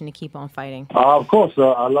motivation to keep on fighting? Of course,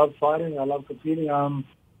 I love fighting. I love competing. Of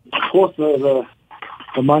course, the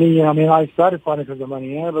money. I mean, I started fighting because of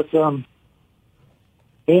money, but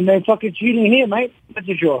they're fucking cheating here, mate. That's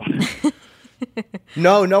for sure.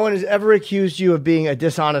 No one has ever accused you of being a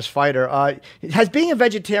dishonest fighter. Has being a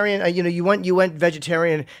vegetarian, you went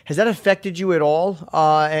vegetarian, has that affected you at all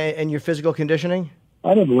and your physical conditioning?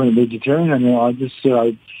 I never went vegetarian. I mean, I just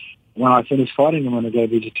when I finish fighting, I'm going to go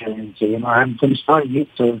vegetarian. So I haven't finished fighting yet.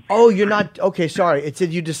 So. Oh, you're not? Okay, sorry. It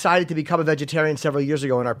said you decided to become a vegetarian several years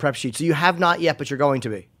ago in our prep sheet. So you have not yet, but you're going to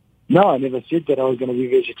be. No, I never said that I was going to be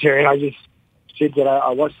vegetarian. I just said that I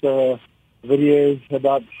watched the videos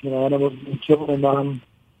about animals being killed, and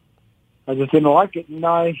I just didn't like it. And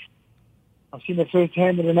I've seen it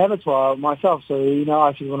firsthand in an abattoir myself. So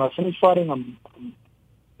I said when I finish fighting, I'm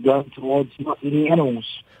going towards not eating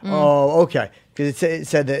animals. Oh, okay. Because it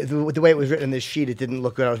said that the way it was written in this sheet, it didn't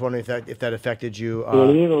look good. I was wondering if that affected you.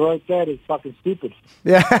 Whoever wrote that is fucking stupid.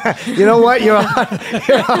 Yeah. You know what? You're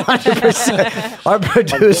 100%. Our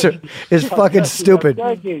producer is fucking stupid.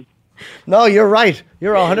 No, you're right.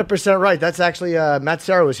 You're 100% right. That's actually, Matt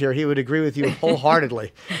Serra was here. He would agree with you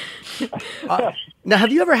wholeheartedly. Now,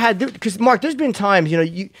 have you ever had, because Mark, there's been times,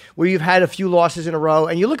 where you've had a few losses in a row,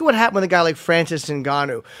 and you look at what happened with a guy like Francis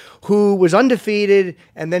Ngannou, who was undefeated,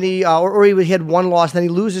 and then he had one loss, then he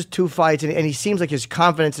loses 2 fights, and he seems like his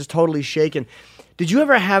confidence is totally shaken. Did you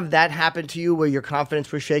ever have that happen to you, where your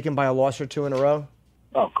confidence was shaken by a loss or 2 in a row?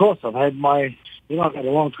 Oh, of course. I've had I've had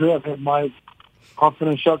a long career. I've had my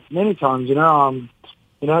confidence shocked many times,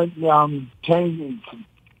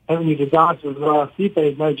 having me to dance with Stipe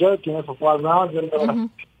is no joke, for 5 rounds, and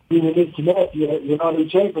you need to know you're not in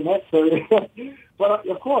shape and that. So, but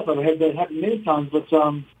of course, I've had that happen many times. But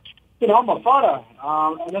I'm a fighter,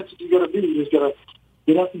 and that's what you got to do. You just got to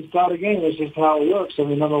get up and start again. That's just how it works. I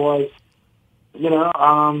mean, otherwise,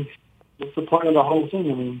 what's the point of the whole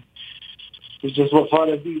thing? I mean, it's just what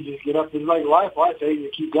fighters do. You just get up. It's like life. I say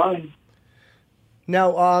you keep going.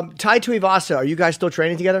 Now, Tai Tuivasa, are you guys still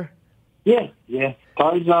training together? Yeah.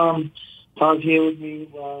 Ty's here with me.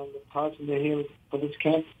 Ty's here for this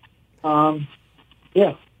camp.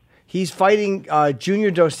 Yeah. He's fighting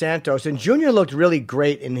Junior Dos Santos, and Junior looked really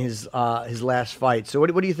great in his last fight. So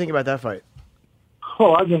what do you think about that fight?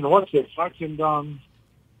 Oh, I didn't watch it. Fucking, all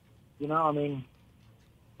I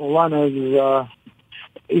know is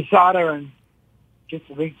USADA and just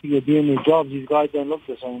the weeks you're doing their jobs, these guys don't look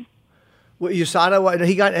the same. Well,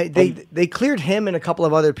 USADA, they cleared him and a couple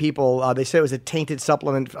of other people. They said it was a tainted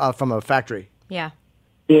supplement from a factory. Yeah.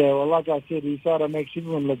 Yeah, well, like I said, USADA makes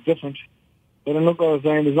everyone look different. They don't look like the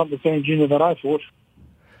same. It's not the same Junior that I fought.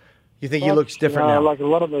 You think he looks different now? Like a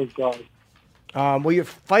lot of those guys. Well, you're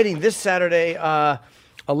fighting this Saturday,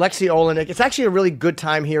 Alexei Olenek. It's actually a really good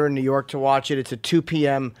time here in New York to watch it. It's a 2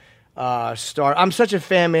 p.m. Start. I'm such a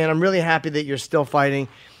fan, man. I'm really happy that you're still fighting.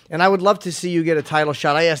 And I would love to see you get a title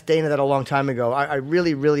shot. I asked Dana that a long time ago. I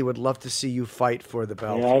really, really would love to see you fight for the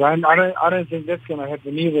belt. Yeah, I don't think that's going to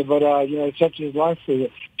happen either. But such is life. So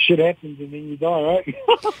shit happens and then you die, right?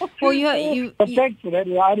 Well, But thanks for that.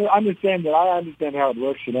 I understand that. I understand how it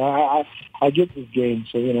works. I get this game.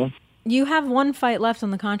 So You have one fight left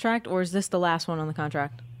on the contract, or is this the last one on the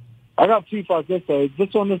contract? I got 2 fights this day.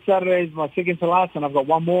 This one this Saturday is my second to last, and I've got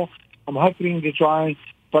one more. I'm hoping to try.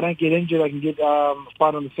 If I don't get injured, I can get a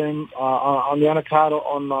fight on the same on the undercard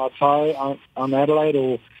on Tai on Adelaide,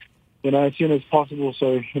 or as soon as possible.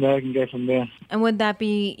 So I can go from there. And would that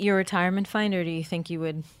be your retirement fight, or do you think you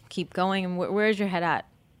would keep going? And where's your head at?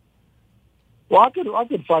 Well, I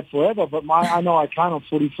could fight forever, but I know I can't. I'm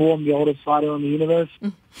 44. I'm the oldest fighter in the universe.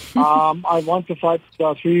 I want to fight 3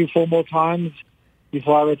 or 4 more times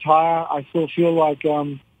before I retire. I still feel like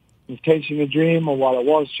was chasing a dream, or while I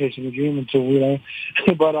was chasing a dream until,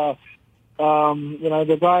 but,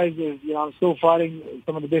 the guys, I'm still fighting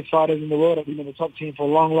some of the best fighters in the world. I've been in the top team for a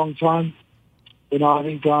long, long time. I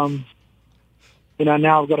think, now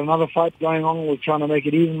I've got another fight going on. We're trying to make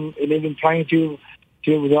it an even playing field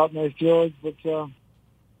without no steroids, but, who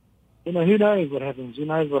knows what happens? Who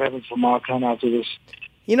knows what happens for Mark Hunt after this?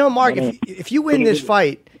 Mark, if you win this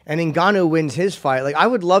fight and Ngannou wins his fight, like I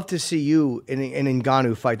would love to see you in an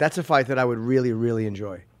Ngannou fight. That's a fight that I would really, really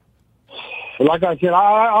enjoy. Like I said,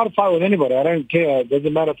 I'd fight with anybody. I don't care. It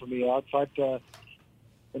doesn't matter for me. I'd fight in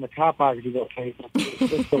the car park if you got paid. If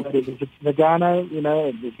it's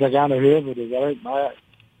Ngannou, it's Ngannou, whoever it is.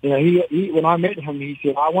 He when I met him, he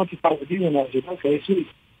said, "I want to fight with you," and I said, "Okay, sweet."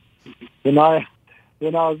 And I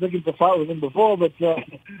was looking to fight with him before, but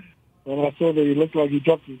when I saw that he looked like he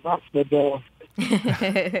dropped his nuts, but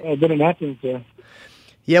it didn't happen. So.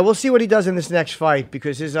 Yeah, we'll see what he does in this next fight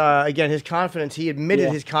because his confidence. He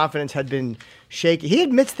admitted his confidence had been shaky. He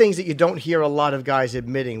admits things that you don't hear a lot of guys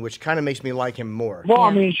admitting, which kind of makes me like him more. Well, I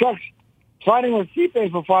mean, shucks. Fighting with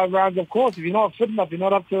Stipe for 5 rounds, of course, if you're not fit enough, you're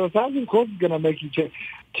not up to 1,000, of course it's going to make you check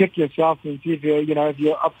yourself and see if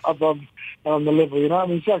you're up on the level. I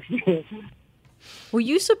mean, shucks. Were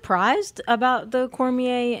you surprised about the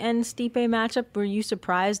Cormier and Stipe matchup? Were you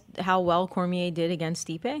surprised how well Cormier did against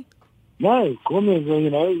Stipe? No, Cormier's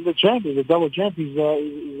he's the champ. He's a double champ. His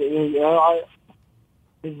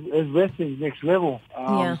wrestling's next level.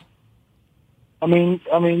 Yeah. I mean,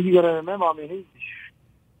 you got to remember. I mean,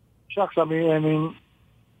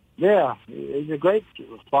 yeah, he's a great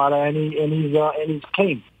fighter, and he's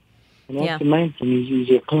clean. That's the main thing. He's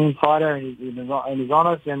a clean fighter, and he's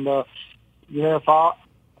honest. And I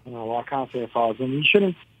can't say if I was, and you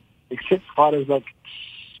shouldn't accept fighters like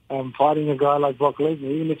fighting a guy like Brock Lesnar,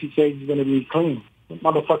 even if he says he's going to be clean. That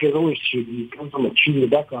motherfucker's always cheating. He comes from a cheating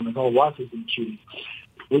background. His whole life has been cheating.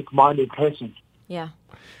 Weak-minded person. Yeah.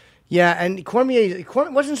 Yeah, and Cormier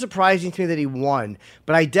wasn't surprising to me that he won,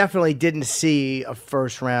 but I definitely didn't see a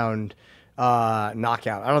first-round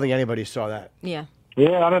knockout. I don't think anybody saw that. Yeah.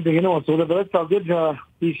 Yeah, I don't think anyone saw that, but that's how good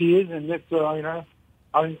DC is, and that's,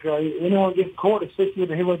 I think anyone gets caught, especially in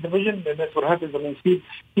the heavyweight division, then that's what happens. I mean,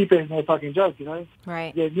 Stipe is no fucking joke,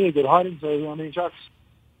 Right. He gave me a good hiding, so, I mean, shucks.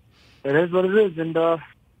 It is what it is, and,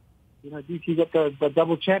 DC got the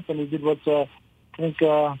double champ, and he did what's, I think,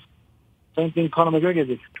 same thing Conor McGregor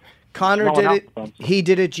did. Conor did it. He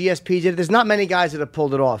did it. GSP did it. There's not many guys that have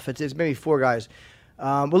pulled it off. It's maybe 4 guys.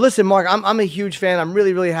 Well, listen, Mark, I'm a huge fan. I'm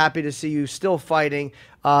really, really happy to see you still fighting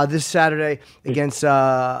this Saturday against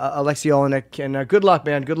Alexei Olenek. And good luck,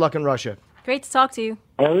 man. Good luck in Russia. Great to talk to you.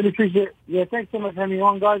 I really appreciate it. Yeah, thanks so much for having me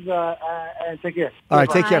on, guys. And take care. All right,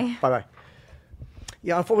 take care. Bye-bye.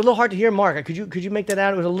 Yeah, it was a little hard to hear, Mark. Could you make that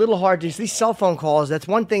out? It was a little hard. These cell phone calls, that's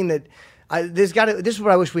one thing that this is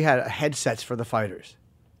what I wish we had, headsets for the fighters.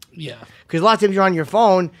 Yeah. Because a lot of times you're on your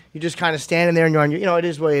phone, you're just kind of standing there and you're on your, it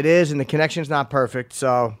is what it is, and the connection's not perfect,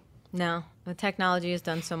 so. No, the technology has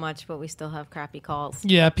done so much, but we still have crappy calls.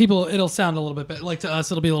 Yeah, it'll sound a little bit better. Like to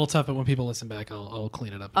us, it'll be a little tough, but when people listen back, I'll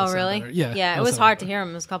clean it up. Oh, really? Yeah. Yeah, it was hard to hear him.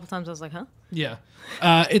 There was a couple times I was like, huh? Yeah.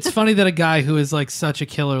 It's funny that a guy who is like such a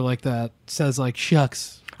killer like that says like,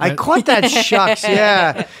 shucks. I caught that shucks,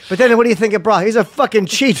 yeah. But then what do you think of Brock? He's a fucking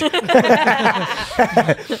cheat.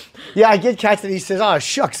 Yeah, I get cats that he says, oh,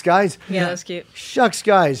 shucks, guys. Yeah, that's cute. Shucks,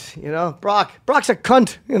 guys. Brock's a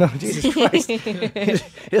cunt. Jesus Christ.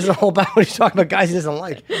 He doesn't hold back when he's talking about guys he doesn't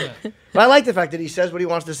like. Yeah. But I like the fact that he says what he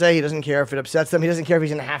wants to say. He doesn't care if it upsets them. He doesn't care if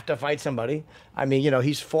he's going to have to fight somebody. I mean,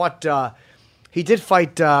 he's fought, he did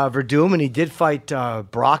fight Verdum and he did fight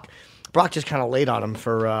Brock. Brock just kind of laid on him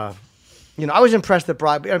for, I was impressed that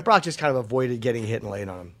Brock just kind of avoided getting hit and laid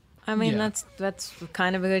on him. I mean, that's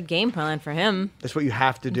kind of a good game plan for him. That's what you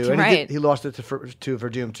have to do. And right. he lost it to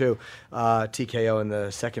Verdum too, TKO in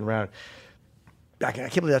the second round. I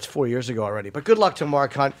can't believe that's 4 years ago already. But good luck to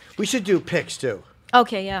Mark Hunt. We should do picks too.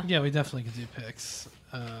 Okay, yeah. Yeah, we definitely could do picks.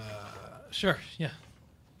 Sure, yeah.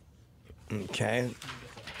 Okay.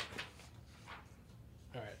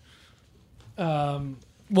 All right.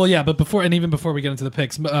 Well, yeah, but even before we get into the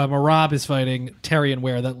picks, Merab is fighting Terrion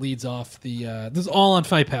Ware. That leads off the. This is all on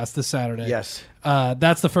Fight Pass this Saturday. Yes.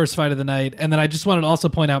 That's the first fight of the night, and then I just wanted to also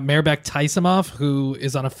point out Mairbek Taisimov, who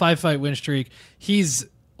is on a 5-fight win streak. He's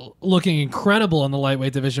looking incredible in the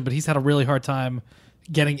lightweight division, but he's had a really hard time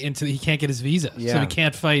getting into. He can't get his visa, so he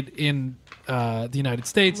can't fight in the United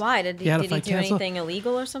States. Why did he do anything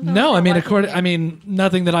illegal or something? No, I mean,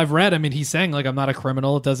 nothing that I've read. I mean, he's saying like I'm not a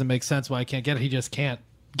criminal. It doesn't make sense why I can't get it. He just can't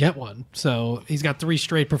get one. So he's got 3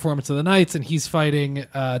 straight performance of the nights, and he's fighting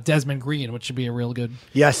Desmond Green, which should be a real good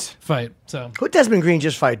fight. So who did Desmond Green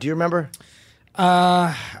just fight? Do you remember?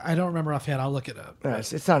 I don't remember offhand. I'll look it up.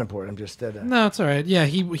 It's not important. I'm just no, it's all right. Yeah,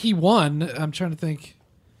 he won. I'm trying to think.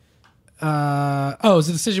 It was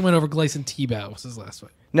a decision win over Gleison Tebow was his last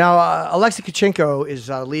fight. Now Alexei Kuchenko is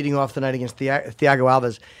leading off the night against Thiago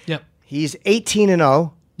Alves. Yep. He's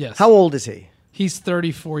 18-0. Yes. How old is he? He's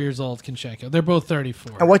 34 years old, Kuchenko. They're both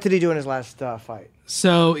 34. And what did he do in his last fight?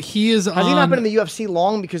 So he is Has he not been in the UFC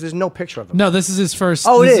long? Because there's no picture of him. No, this is his first.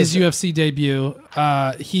 Oh, this is his UFC debut.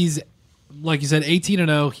 He's, like you said,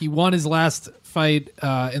 18-0. He won his last fight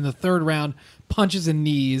in the 3rd round, punches and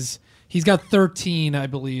knees. He's got 13, I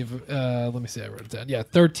believe. Let me see. I wrote it down. Yeah,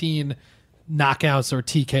 13 knockouts or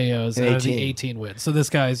TKOs out of the 18 wins. So this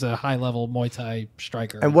guy's a high-level Muay Thai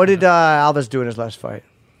striker. And what did Alves do in his last fight?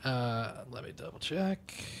 Let me double check.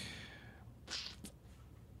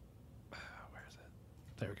 Where is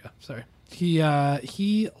it? There we go. Sorry.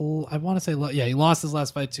 I want to say, he lost his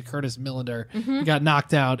last fight to Curtis Millender. Mm-hmm. He got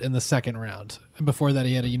knocked out in the 2nd round. And before that,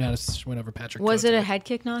 he had a unanimous win over Patrick. Was it a head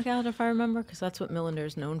kick knockout, if I remember? Because that's what Millender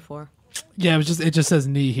is known for. Yeah, it just says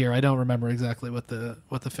knee here. I don't remember exactly what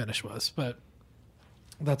the finish was, but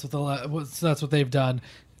that's what they've done.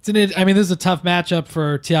 This is a tough matchup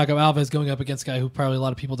for Thiago Alves going up against a guy who probably a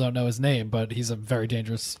lot of people don't know his name, but he's a very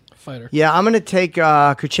dangerous fighter. Yeah, I'm going to take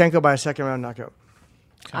Kuchenko by a 2nd round knockout.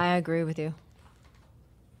 Okay. I agree with you.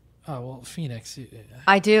 Oh, well, Phoenix. Yeah.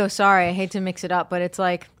 I do. Sorry, I hate to mix it up, but it's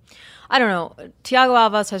like, I don't know. Thiago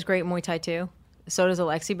Alves has great Muay Thai too. So does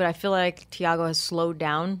Alexei, but I feel like Thiago has slowed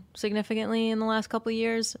down significantly in the last couple of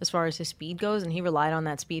years as far as his speed goes, and he relied on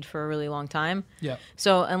that speed for a really long time. Yeah.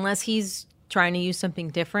 So unless he's trying to use something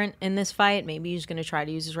different in this fight, maybe he's going to try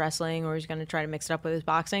to use his wrestling or he's going to try to mix it up with his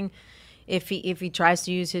boxing. If he tries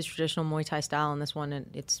to use his traditional Muay Thai style in this one,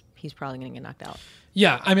 he's probably going to get knocked out.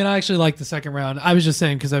 Yeah, I actually like the 2nd round. I was just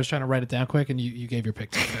saying because I was trying to write it down quick, and you gave your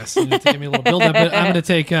pick too fast. So you have to give me a little build up, but I'm going to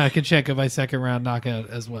take Kuchenko by 2nd round knockout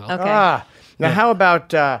as well. Okay. Now, how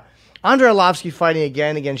about Andrei Arlovsky fighting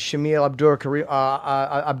again against Shamil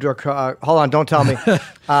hold on, don't tell me.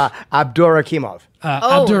 Abdurakhimov.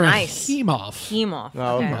 Nice. Khimov.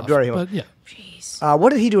 Okay. Abdurakhimov. But yeah. Jeez.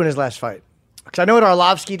 What did he do in his last fight? Because I know what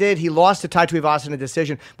Arlovsky did. He lost to Tai Tuivasa in a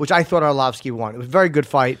decision, which I thought Arlovsky won. It was a very good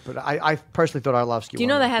fight, but I personally thought Arlovsky won. Do you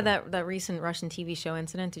know they had that recent Russian TV show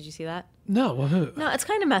incident? Did you see that? No. Who? No, it's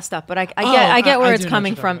kind of messed up, but I get where it's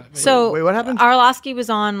coming from. So wait, what happened? Arlovsky was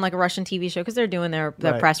on like a Russian TV show because they're doing their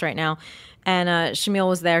press right now. And Shamil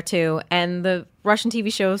was there too. And the Russian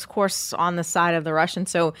TV show is, of course, on the side of the Russian.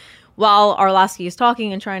 So while Arlovsky is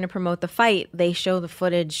talking and trying to promote the fight, they show the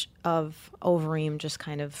footage of Overeem just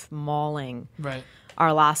kind of mauling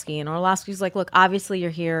Arlovsky. And Arlovsky's like, look, obviously you're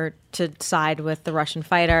here to side with the Russian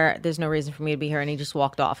fighter. There's no reason for me to be here. And he just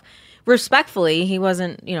walked off. Respectfully, he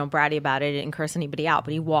wasn't, bratty about it. He didn't curse anybody out,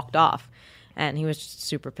 but he walked off. And he was just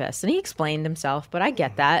super pissed. And he explained himself, but I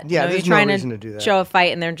get that. Yeah, you're there's trying no reason to do that. Show a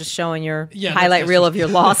fight, and they're just showing your highlight reel of your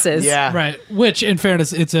losses. Yeah. Right. Which, in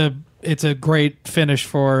fairness, it's a great finish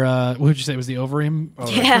for, what would you say, it was the Overeem?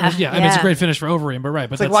 Yeah. I mean, it's a great finish for Overeem, but right.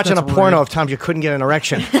 But it's like watching a porno of times you couldn't get an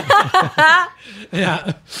erection.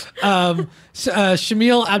 Yeah.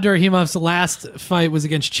 Shamil Abdurahimov's last fight was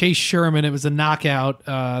against Chase Sherman. It was a knockout.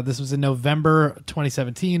 This was in November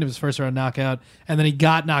 2017. It was first round knockout. And then he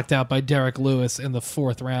got knocked out by Derek Lewis in the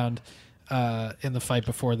 4th round in the fight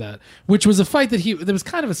before that, which was a fight that was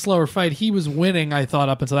kind of a slower fight. He was winning, I thought,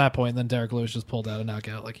 up until that point, and then Derek Lewis just pulled out a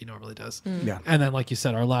knockout like he normally does. Yeah. And then, like you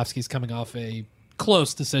said, Arlovsky's coming off a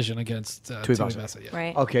close decision against Tuivasa. Yeah.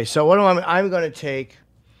 Right. Okay, so what I'm going to take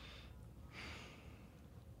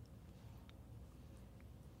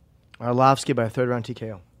Arlovsky by a 3rd round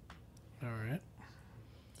TKO. All right.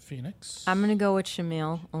 Phoenix. I'm going to go with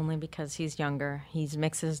Shamil only because he's younger. He's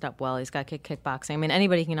mixes it up well. He's got good kickboxing. I mean,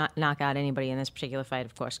 anybody can knock out anybody in this particular fight,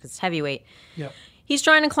 of course, because it's heavyweight. Yep. He's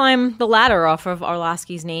trying to climb the ladder off of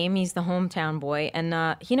Arlovsky's name. He's the hometown boy.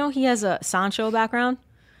 And, he has a Sancho background.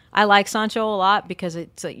 I like Sancho a lot because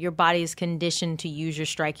it's your body is conditioned to use your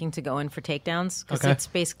striking to go in for takedowns. Because it's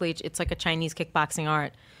basically, it's like a Chinese kickboxing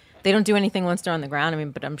art. They don't do anything once they're on the ground. I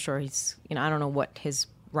mean, but I'm sure he's, I don't know what his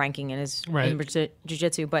ranking is in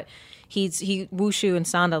jiu-jitsu, but he wushu and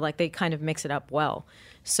sanda, like they kind of mix it up well.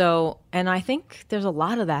 So, and I think there's a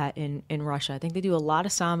lot of that in Russia. I think they do a lot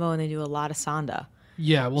of sambo and they do a lot of sanda.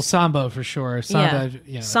 Yeah, well, sambo for sure. Sanda,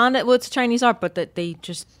 yeah. Sanda, well, it's Chinese art, but that they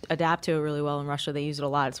just adapt to it really well in Russia. They use it a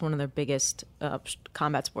lot. It's one of their biggest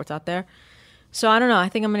combat sports out there. So I don't know. I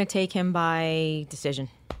think I'm going to take him by decision.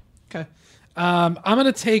 Okay. I'm going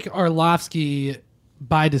to take Arlovsky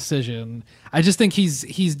by decision. I just think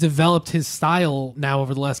he's developed his style now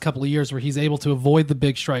over the last couple of years where he's able to avoid the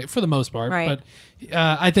big strike for the most part. Right. But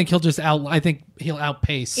I think he'll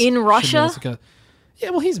outpace in Russia. Shimilska. Yeah,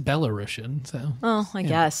 well, he's Belarusian, so. Oh, I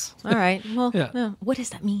guess. All right. Well, what does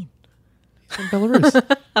that mean? He's in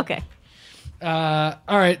Belarus. Okay.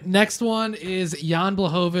 All right. Next one is Jan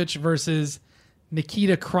Blachowicz versus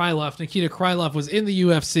Nikita Krylov. Nikita Krylov was in the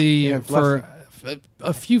UFC for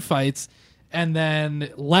a few fights and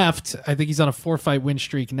then left. I think he's on a 4-fight win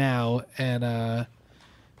streak now, and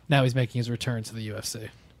now he's making his return to the UFC.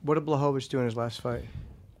 What did Blachowicz do in his last fight?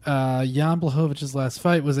 Jan Blachowicz's last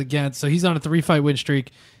fight was against, so he's on a 3-fight win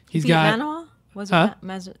streak. He's got Manawa? Was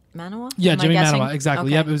it Manawa? Yeah, Jimmy Manawa, exactly.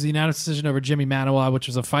 Okay. Yep, it was a unanimous decision over Jimmy Manawa, which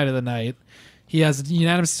was a fight of the night. He has a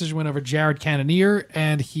unanimous decision win over Jared Cannonier,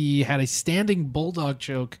 and he had a standing bulldog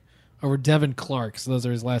choke over Devin Clark. So those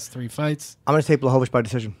are his last 3 fights. I'm going to take Blachowicz by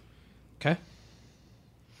decision. Okay.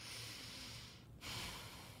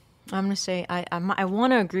 I'm going to say I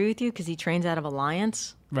want to agree with you because he trains out of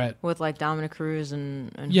Alliance. Right. With like Dominic Cruz and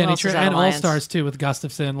yeah, and All Stars too with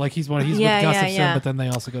Gustafsson. Like he's with Gustafsson, but then they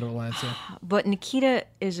also go to Alliance. Yeah. But Nikita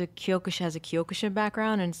has a Kyokushin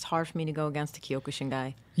background, and it's hard for me to go against a Kyokushin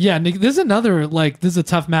guy. Yeah, this is a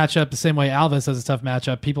tough matchup. The same way Alves has a tough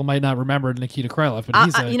matchup. People might not remember Nikita Krylov, but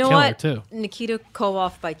he's a killer too. Nikita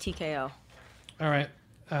Koloff by TKO. All right.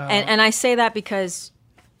 And I say that because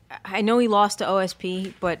I know he lost to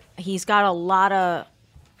OSP, but he's got a lot of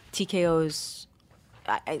TKOs.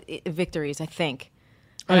 Victories, I think,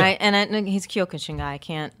 and he's a Kyokushin guy. I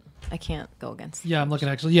can't go against. Yeah, I'm looking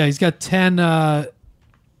actually. Yeah, he's got 10 out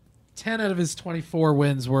of his 24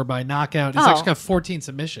 wins were by knockout. He's actually got 14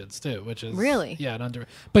 submissions too, which is really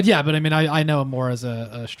But I mean, I know him more as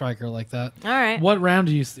a striker like that. All right. What round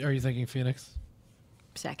are you thinking, Phoenix?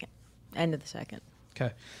 Second, end of the second.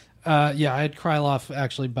 Okay. I had Krylov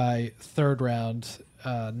actually by 3rd round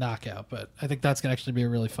knockout, but I think that's gonna actually be a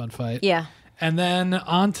really fun fight. Yeah. And then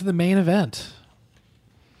on to the main event.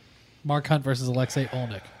 Mark Hunt versus Alexei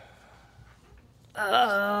Olnik.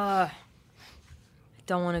 I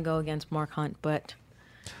don't want to go against Mark Hunt, but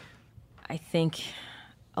I think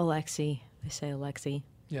Alexei. I say Alexei.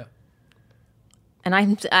 Yeah.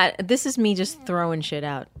 And this is me just throwing shit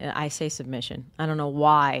out. I say submission. I don't know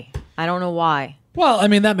why I don't know why. Well, I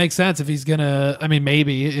mean, that makes sense if he's gonna. I mean,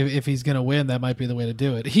 maybe if he's gonna win, that might be the way to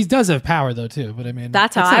do it. He does have power though, too. But I mean,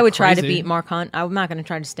 that's how it's I not would try to crazy. beat Mark Hunt. I'm not gonna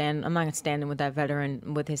try to stand. I'm not gonna stand him with that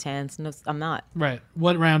veteran with his hands. No, I'm not. Right.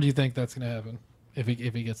 What round do you think that's gonna happen if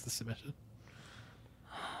he gets the submission?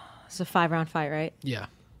 It's a 5-round fight, right? Yeah.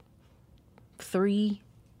 3.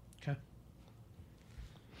 Okay.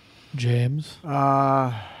 James.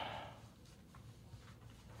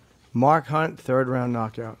 Mark Hunt, 3rd round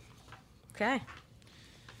knockout. Okay.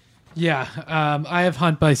 Yeah, I have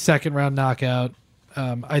Hunt by 2nd round knockout.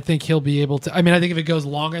 I think he'll be able to. I mean, I think if it goes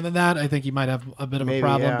longer than that, I think he might have a bit of Maybe, a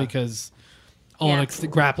problem yeah. because Olenek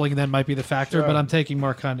grappling then might be the factor. Sure. But I'm taking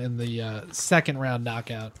Mark Hunt in the 2nd round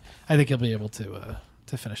knockout. I think he'll be able to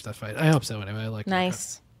finish that fight. I hope so. Anyway, I like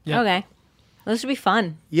Nice. Yeah. Okay. This should be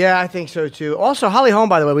fun. Yeah, I think so too. Also, Holly Holm,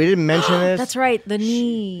 by the way, we didn't mention this. That's right. The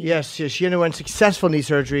knee. Yes, she underwent successful knee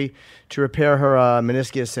surgery to repair her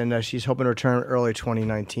meniscus, and she's hoping to return early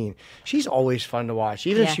 2019. She's always fun to watch.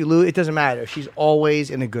 Even if Yeah. she loses, it doesn't matter. She's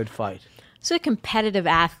always in a good fight. She's a competitive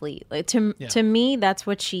athlete. Like, to me, that's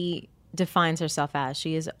what she defines herself as.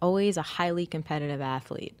 She is always a highly competitive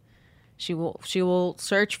athlete. She will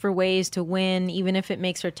search for ways to win, even if it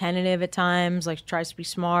makes her tentative at times. Like, she tries to be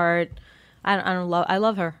smart. I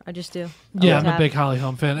love her. I just do. Yeah, Always I'm a have. big Holly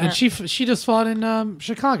Holm fan, and she just fought in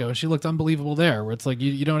Chicago, and she looked unbelievable there. Where it's like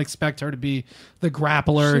you don't expect her to be the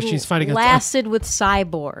grappler. She's fighting lasted with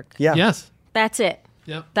Cyborg. Yeah. Yes. That's it.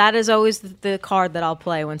 Yep. That is always the card that I'll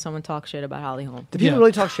play when someone talks shit about Holly Holm. Do people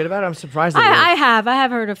really talk shit about her? I'm surprised. They do. I have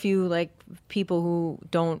heard a few like people who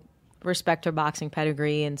don't respect her boxing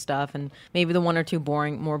pedigree and stuff, and maybe the 1 or 2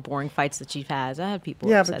 more boring fights that she has. I had people.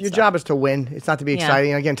 Yeah, upset but your stuff. job is to win. It's not to be Yeah.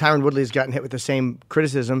 exciting. Again, Tyron Woodley's gotten hit with the same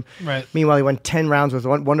criticism. Right. Meanwhile, he went 10 rounds with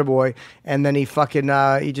Wonder Boy, and then he fucking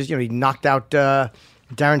he knocked out Darren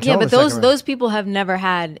Till. Yeah, in but the second round. those people have never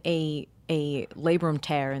had a labrum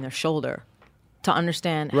tear in their shoulder to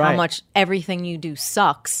understand how Right. much everything you do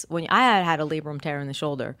sucks. When I had a labrum tear in the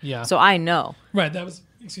shoulder, Yeah. so I know. Right. That was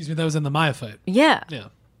in the Maya fight. Yeah. Yeah.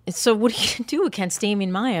 So what do you do against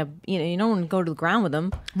Damian Maia? You don't want to go to the ground with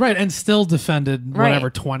him. Right, and still defended Right. whatever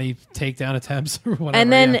 20 takedown attempts or whatever.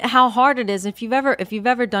 And then yeah. how hard it is if you've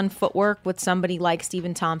ever done footwork with somebody like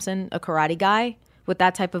Stephen Thompson, a karate guy, with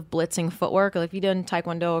that type of blitzing footwork, or if you've done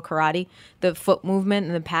Taekwondo or karate, the foot movement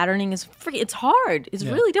and the patterning is it's hard. It's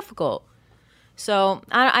really difficult. So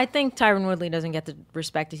I think Tyron Woodley doesn't get the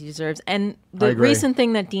respect that he deserves. And the recent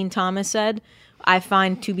thing that Dean Thomas said, I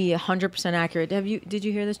find to be 100% accurate. Did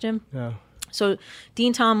you hear this, Jim? No. So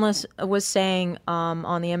Dean Thomas was saying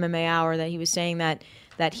on the MMA Hour that he was saying that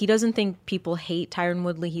he doesn't think people hate Tyron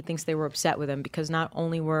Woodley. He thinks they were upset with him because not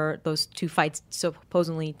only were those 2 fights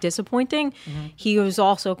supposedly disappointing, he was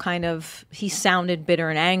also he sounded bitter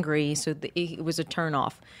and angry, so it was a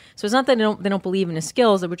turnoff. So it's not that they don't believe in his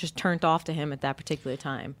skills; they were just turned off to him at that particular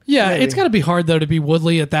time. Yeah, it's got to be hard, though, to be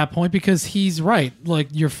Woodley at that point because he's right. Like,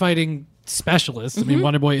 you're fighting specialists. I mean,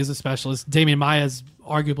 Wonder Boy is a specialist. Damian Maia is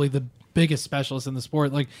arguably the biggest specialist in the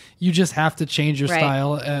sport. Like, you just have to change your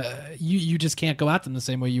style. You just can't go at them the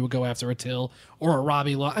same way you would go after a Till or a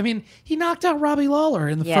Robbie Lawler. I mean, he knocked out Robbie Lawler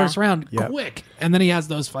in the first round quick, and then he has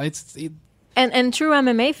those fights. And true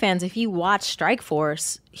MMA fans, if you watch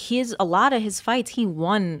Strikeforce, a lot of his fights he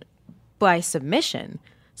won by submission.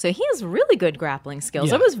 So he has really good grappling skills.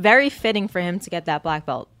 Yeah. It was very fitting for him to get that black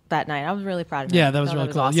belt that night. I was really proud of him. Yeah, that was Thought really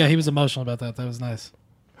that cool. awesome. Yeah, he was emotional about that. That was nice.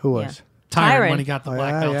 Who was? Tyron when he got the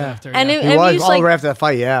black belt after. And yeah. He was all over after that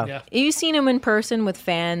fight, yeah. You've seen him in person with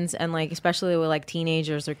fans and like especially with like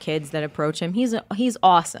teenagers or kids that approach him. He's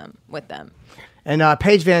awesome with them. And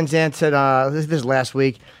Paige Van Zandt said this last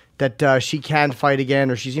week that she can fight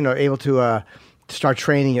again, or she's able to start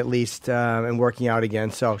training at least and working out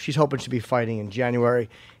again. So she's hoping to be fighting in January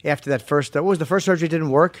after that first. What was the first surgery?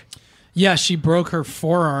 Didn't work. Yeah, she broke her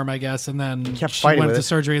forearm, I guess, and then she went to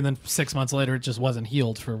surgery, and then 6 months later, it just wasn't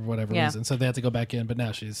healed for whatever reason. So they had to go back in, but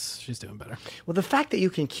now she's doing better. Well, the fact that you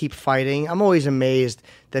can keep fighting, I'm always amazed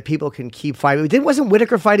that people can keep fighting. Wasn't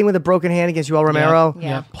Whitaker fighting with a broken hand against Yoel Romero?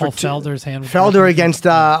 Yeah. Paul Felder's hand. Felder against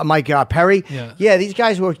Mike Perry. Yeah, these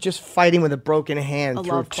guys were just fighting with a broken hand I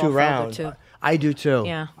through love 2 Paul Felder, rounds. too. I do too.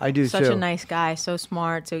 Yeah, I do Such too. a nice guy, so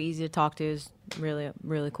smart, so easy to talk to. Is really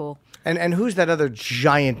really cool. And who's that other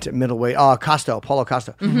giant middleweight? Costo, Paulo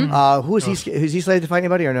Costa. Who is he? Is he slated to fight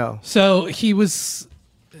anybody or no? So he was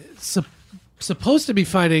supposed to be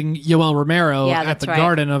fighting Yoel Romero at the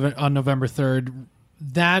Garden on November 3rd.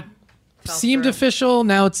 That seemed official.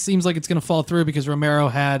 Now it seems like it's going to fall through because Romero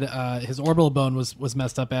had his orbital bone was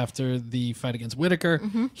messed up after the fight against Whitaker.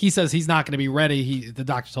 Mm-hmm. He says he's not going to be ready. The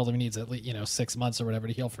doctor told him he needs at least 6 months or whatever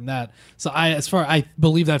to heal from that. So I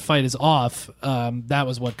believe that fight is off. That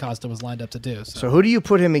was what Costa was lined up to do. So who do you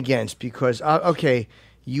put him against? Because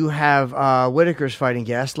you have Whitaker's fighting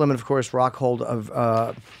Gastelum, and of course Rockhold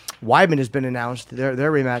of Weidman has been announced. Their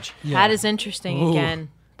rematch. Yeah. That is interesting. Again.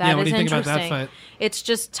 That what is do you think interesting. about that fight? It's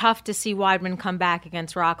just tough to see Weidman come back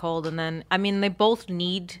against Rockhold, and then they both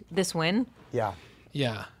need this win. Yeah.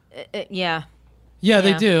 Yeah. Yeah,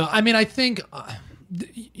 they do. I think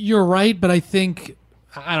you're right, but I think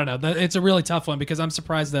I don't know. It's a really tough one because I'm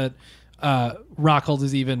surprised that Rockhold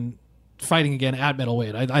is even fighting again at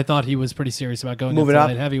middleweight. I thought he was pretty serious about going up to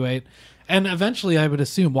light heavyweight, and eventually I would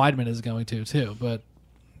assume Weidman is going to too, but.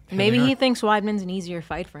 Maybe he thinks Weidman's an easier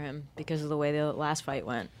fight for him because of the way the last fight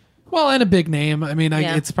went. Well, and a big name.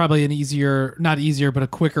 It's probably not easier, but a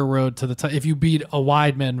quicker road to the top. If you beat a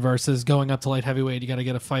Weidman versus going up to light heavyweight, you got to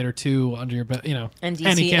get a fight or two under your belt, And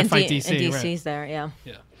he can't fight DC. And DC's right. there, yeah.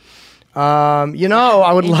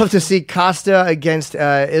 I would love to see Costa against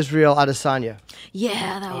Israel Adesanya.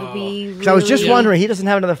 Yeah, that would be really... I was just wondering, he doesn't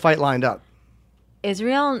have another fight lined up.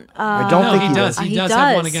 Israel? I don't think he does. He does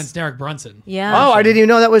have one against Derek Brunson. Yeah. Oh, I didn't even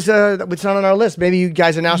know that was not on our list. Maybe you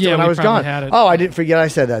guys announced it when I was gone. Oh, I didn't forget I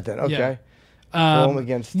said that then. Okay.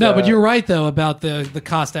 Against, but you're right though about the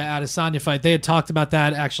Costa Adesanya fight. They had talked about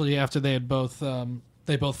that actually after they had both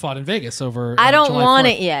fought in Vegas over. I don't July want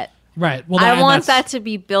 4th. it yet. Right. Well, I want that to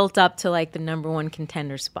be built up to like the number one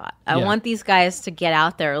contender spot. I want these guys to get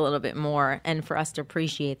out there a little bit more and for us to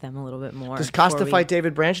appreciate them a little bit more. Does Costa fight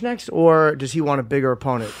David Branch next, or does he want a bigger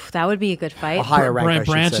opponent? That would be a good fight. A higher rank,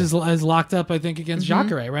 Branch is locked up, I think, against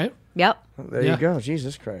Jacare, right? Yep. There you go.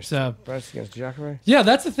 Jesus Christ. So Branch against Jacare? Yeah,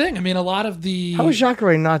 that's the thing. A lot of the... How is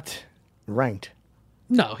Jacare not ranked?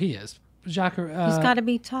 No, he is. Jacare... He's got to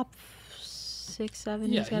be top 6,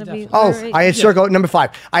 7. Yeah, he's got to he be. I had circle number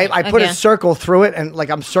 5. I put a circle through it, and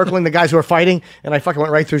I'm circling the guys who are fighting, and I fucking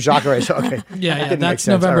went right through Jacare. So okay, yeah, that's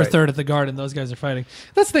November 3rd at the Garden. Those guys are fighting.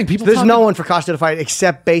 That's the thing. People. There's no one for Costa to fight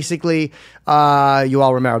except basically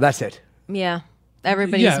Yoel Romero. That's it. Yeah,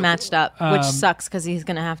 everybody's matched up, which sucks because he's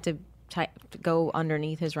gonna have to go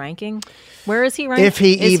underneath his ranking. Where is he ranked? If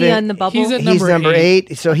he is he in the bubble? He's number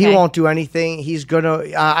 8, so he won't do anything. He's gonna.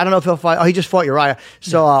 I don't know if he'll fight. Oh, he just fought Uriah.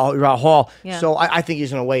 So Uriah Hall. Yeah. So I think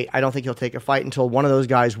he's gonna wait. I don't think he'll take a fight until one of those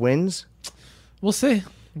guys wins. We'll see.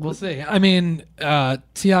 We'll see.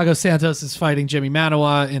 Thiago Santos is fighting Jimmy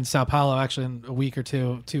Manuwa in Sao Paulo actually in a week or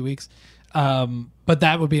 2 weeks. But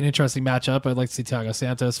that would be an interesting matchup. I'd like to see Thiago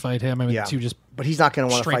Santos fight him. But he's not going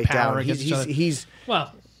to want to fight down. He's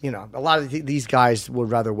well. A lot of these guys would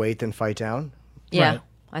rather wait than fight down. Yeah, right.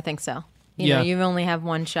 I think so. You know, you only have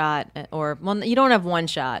one shot, you don't have one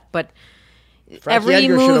shot, but every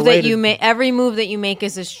move that you make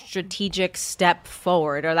is a strategic step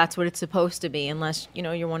forward, or that's what it's supposed to be. Unless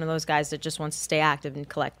you're one of those guys that just wants to stay active and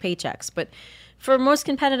collect paychecks, but. For most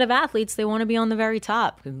competitive athletes, they want to be on the very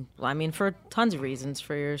top. For tons of reasons,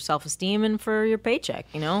 for your self-esteem and for your paycheck.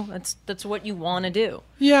 That's what you want to do.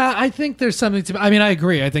 Yeah, I think there's something to. I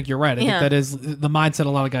agree. I think you're right. I think that is the mindset a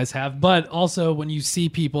lot of guys have. But also, when you see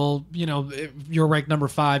people, if you're ranked number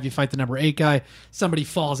 5, you fight the number 8 guy. Somebody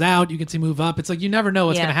falls out, you get to move up. It's like you never know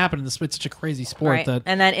what's going to happen in this. It's such a crazy sport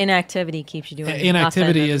and that inactivity keeps you doing.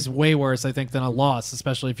 Inactivity is way worse, I think, than a loss,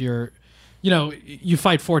 especially if you're. You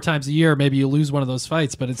fight 4 times a year. Maybe you lose one of those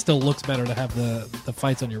fights, but it still looks better to have the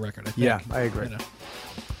fights on your record. I think. Yeah, I agree.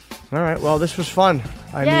 All right. Well, this was fun.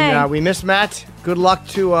 We missed Matt. Good luck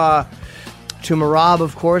to Merab,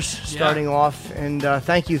 of course, starting off. And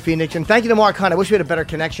thank you, Phoenix. And thank you to Mark Hunt. I wish we had a better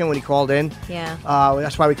connection when he called in. Yeah.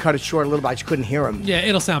 That's why we cut it short a little bit. I just couldn't hear him. Yeah,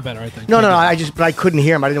 it'll sound better, I think. No. But I couldn't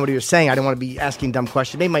hear him. I didn't know what he was saying. I didn't want to be asking dumb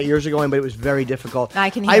questions. Maybe my ears are going, but it was very difficult. I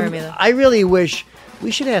can hear him either. I really wish... We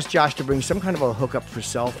should ask Josh to bring some kind of a hookup for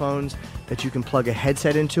cell phones that you can plug a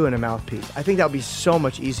headset into and a mouthpiece. I think that would be so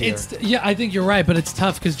much easier. I think you're right, but it's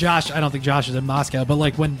tough because I don't think Josh is in Moscow, but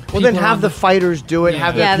when then have the fighters do it.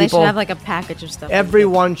 Have they should have like a package of stuff.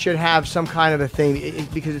 Everyone should have some kind of a thing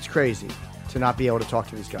because it's crazy to not be able to talk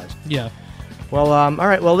to these guys. Yeah. Well, all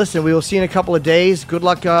right. Well, listen, we will see you in a couple of days. Good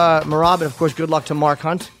luck, Merab, and of course, good luck to Mark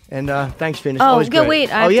Hunt. And thanks, Phoenix. Oh, good. Wait.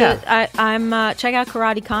 I'm check out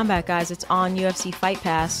Karate Combat, guys. It's on UFC Fight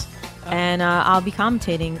Pass, and I'll be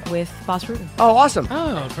commentating with Boss Rutten. Oh, awesome.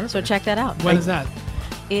 Oh, perfect. So check that out. When is that?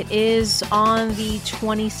 It is on the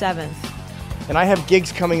 27th. And I have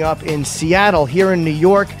gigs coming up in Seattle, here in New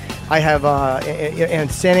York. I have in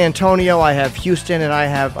San Antonio, I have Houston, and I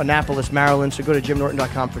have Annapolis, Maryland. So go to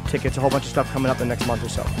jimnorton.com for tickets. A whole bunch of stuff coming up in the next month or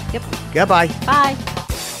so. Yep. Goodbye. Bye.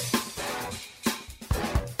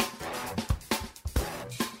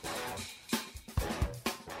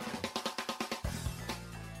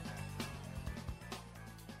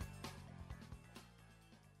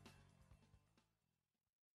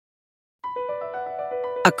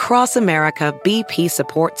 Across America, BP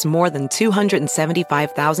supports more than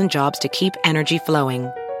 275,000 jobs to keep energy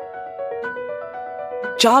flowing.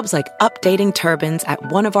 Jobs like updating turbines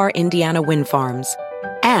at one of our Indiana wind farms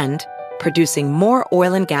and producing more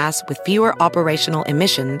oil and gas with fewer operational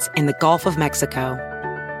emissions in the Gulf of Mexico.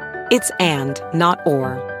 It's and, not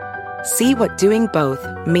or. See what doing both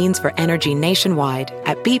means for energy nationwide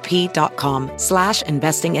at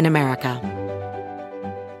bp.com/investing in America.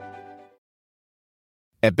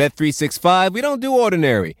 At Bet365, we don't do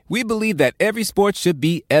ordinary. We believe that every sport should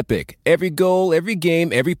be epic. Every goal, every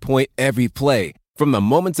game, every point, every play. From the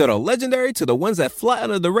moments that are legendary to the ones that fly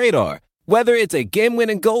under the radar. Whether it's a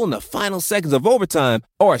game-winning goal in the final seconds of overtime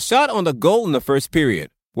or a shot on the goal in the first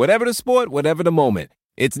period. Whatever the sport, whatever the moment.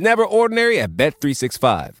 It's never ordinary at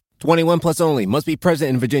Bet365. 21 plus only. Must be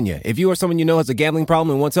present in Virginia. If you or someone you know has a gambling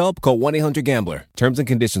problem and wants help, call 1-800-GAMBLER. Terms and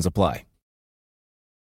conditions apply.